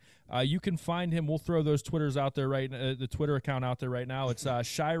Pensblog. You can find him. We'll throw those Twitters out there the Twitter account out there right now. It's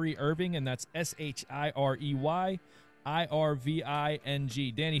Shirey Irving, and that's SHIREYIRVING.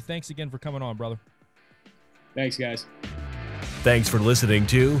 Danny, thanks again for coming on, brother. Thanks, guys. Thanks for listening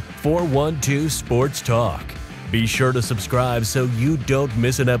to 412 Sports Talk. Be sure to subscribe so you don't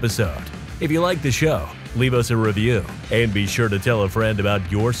miss an episode. If you like the show, leave us a review, and be sure to tell a friend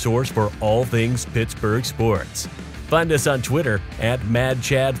about your source for all things Pittsburgh sports. Find us on Twitter at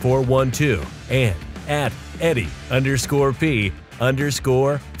MadChad412 and at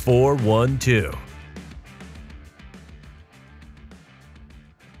Eddie_P_412.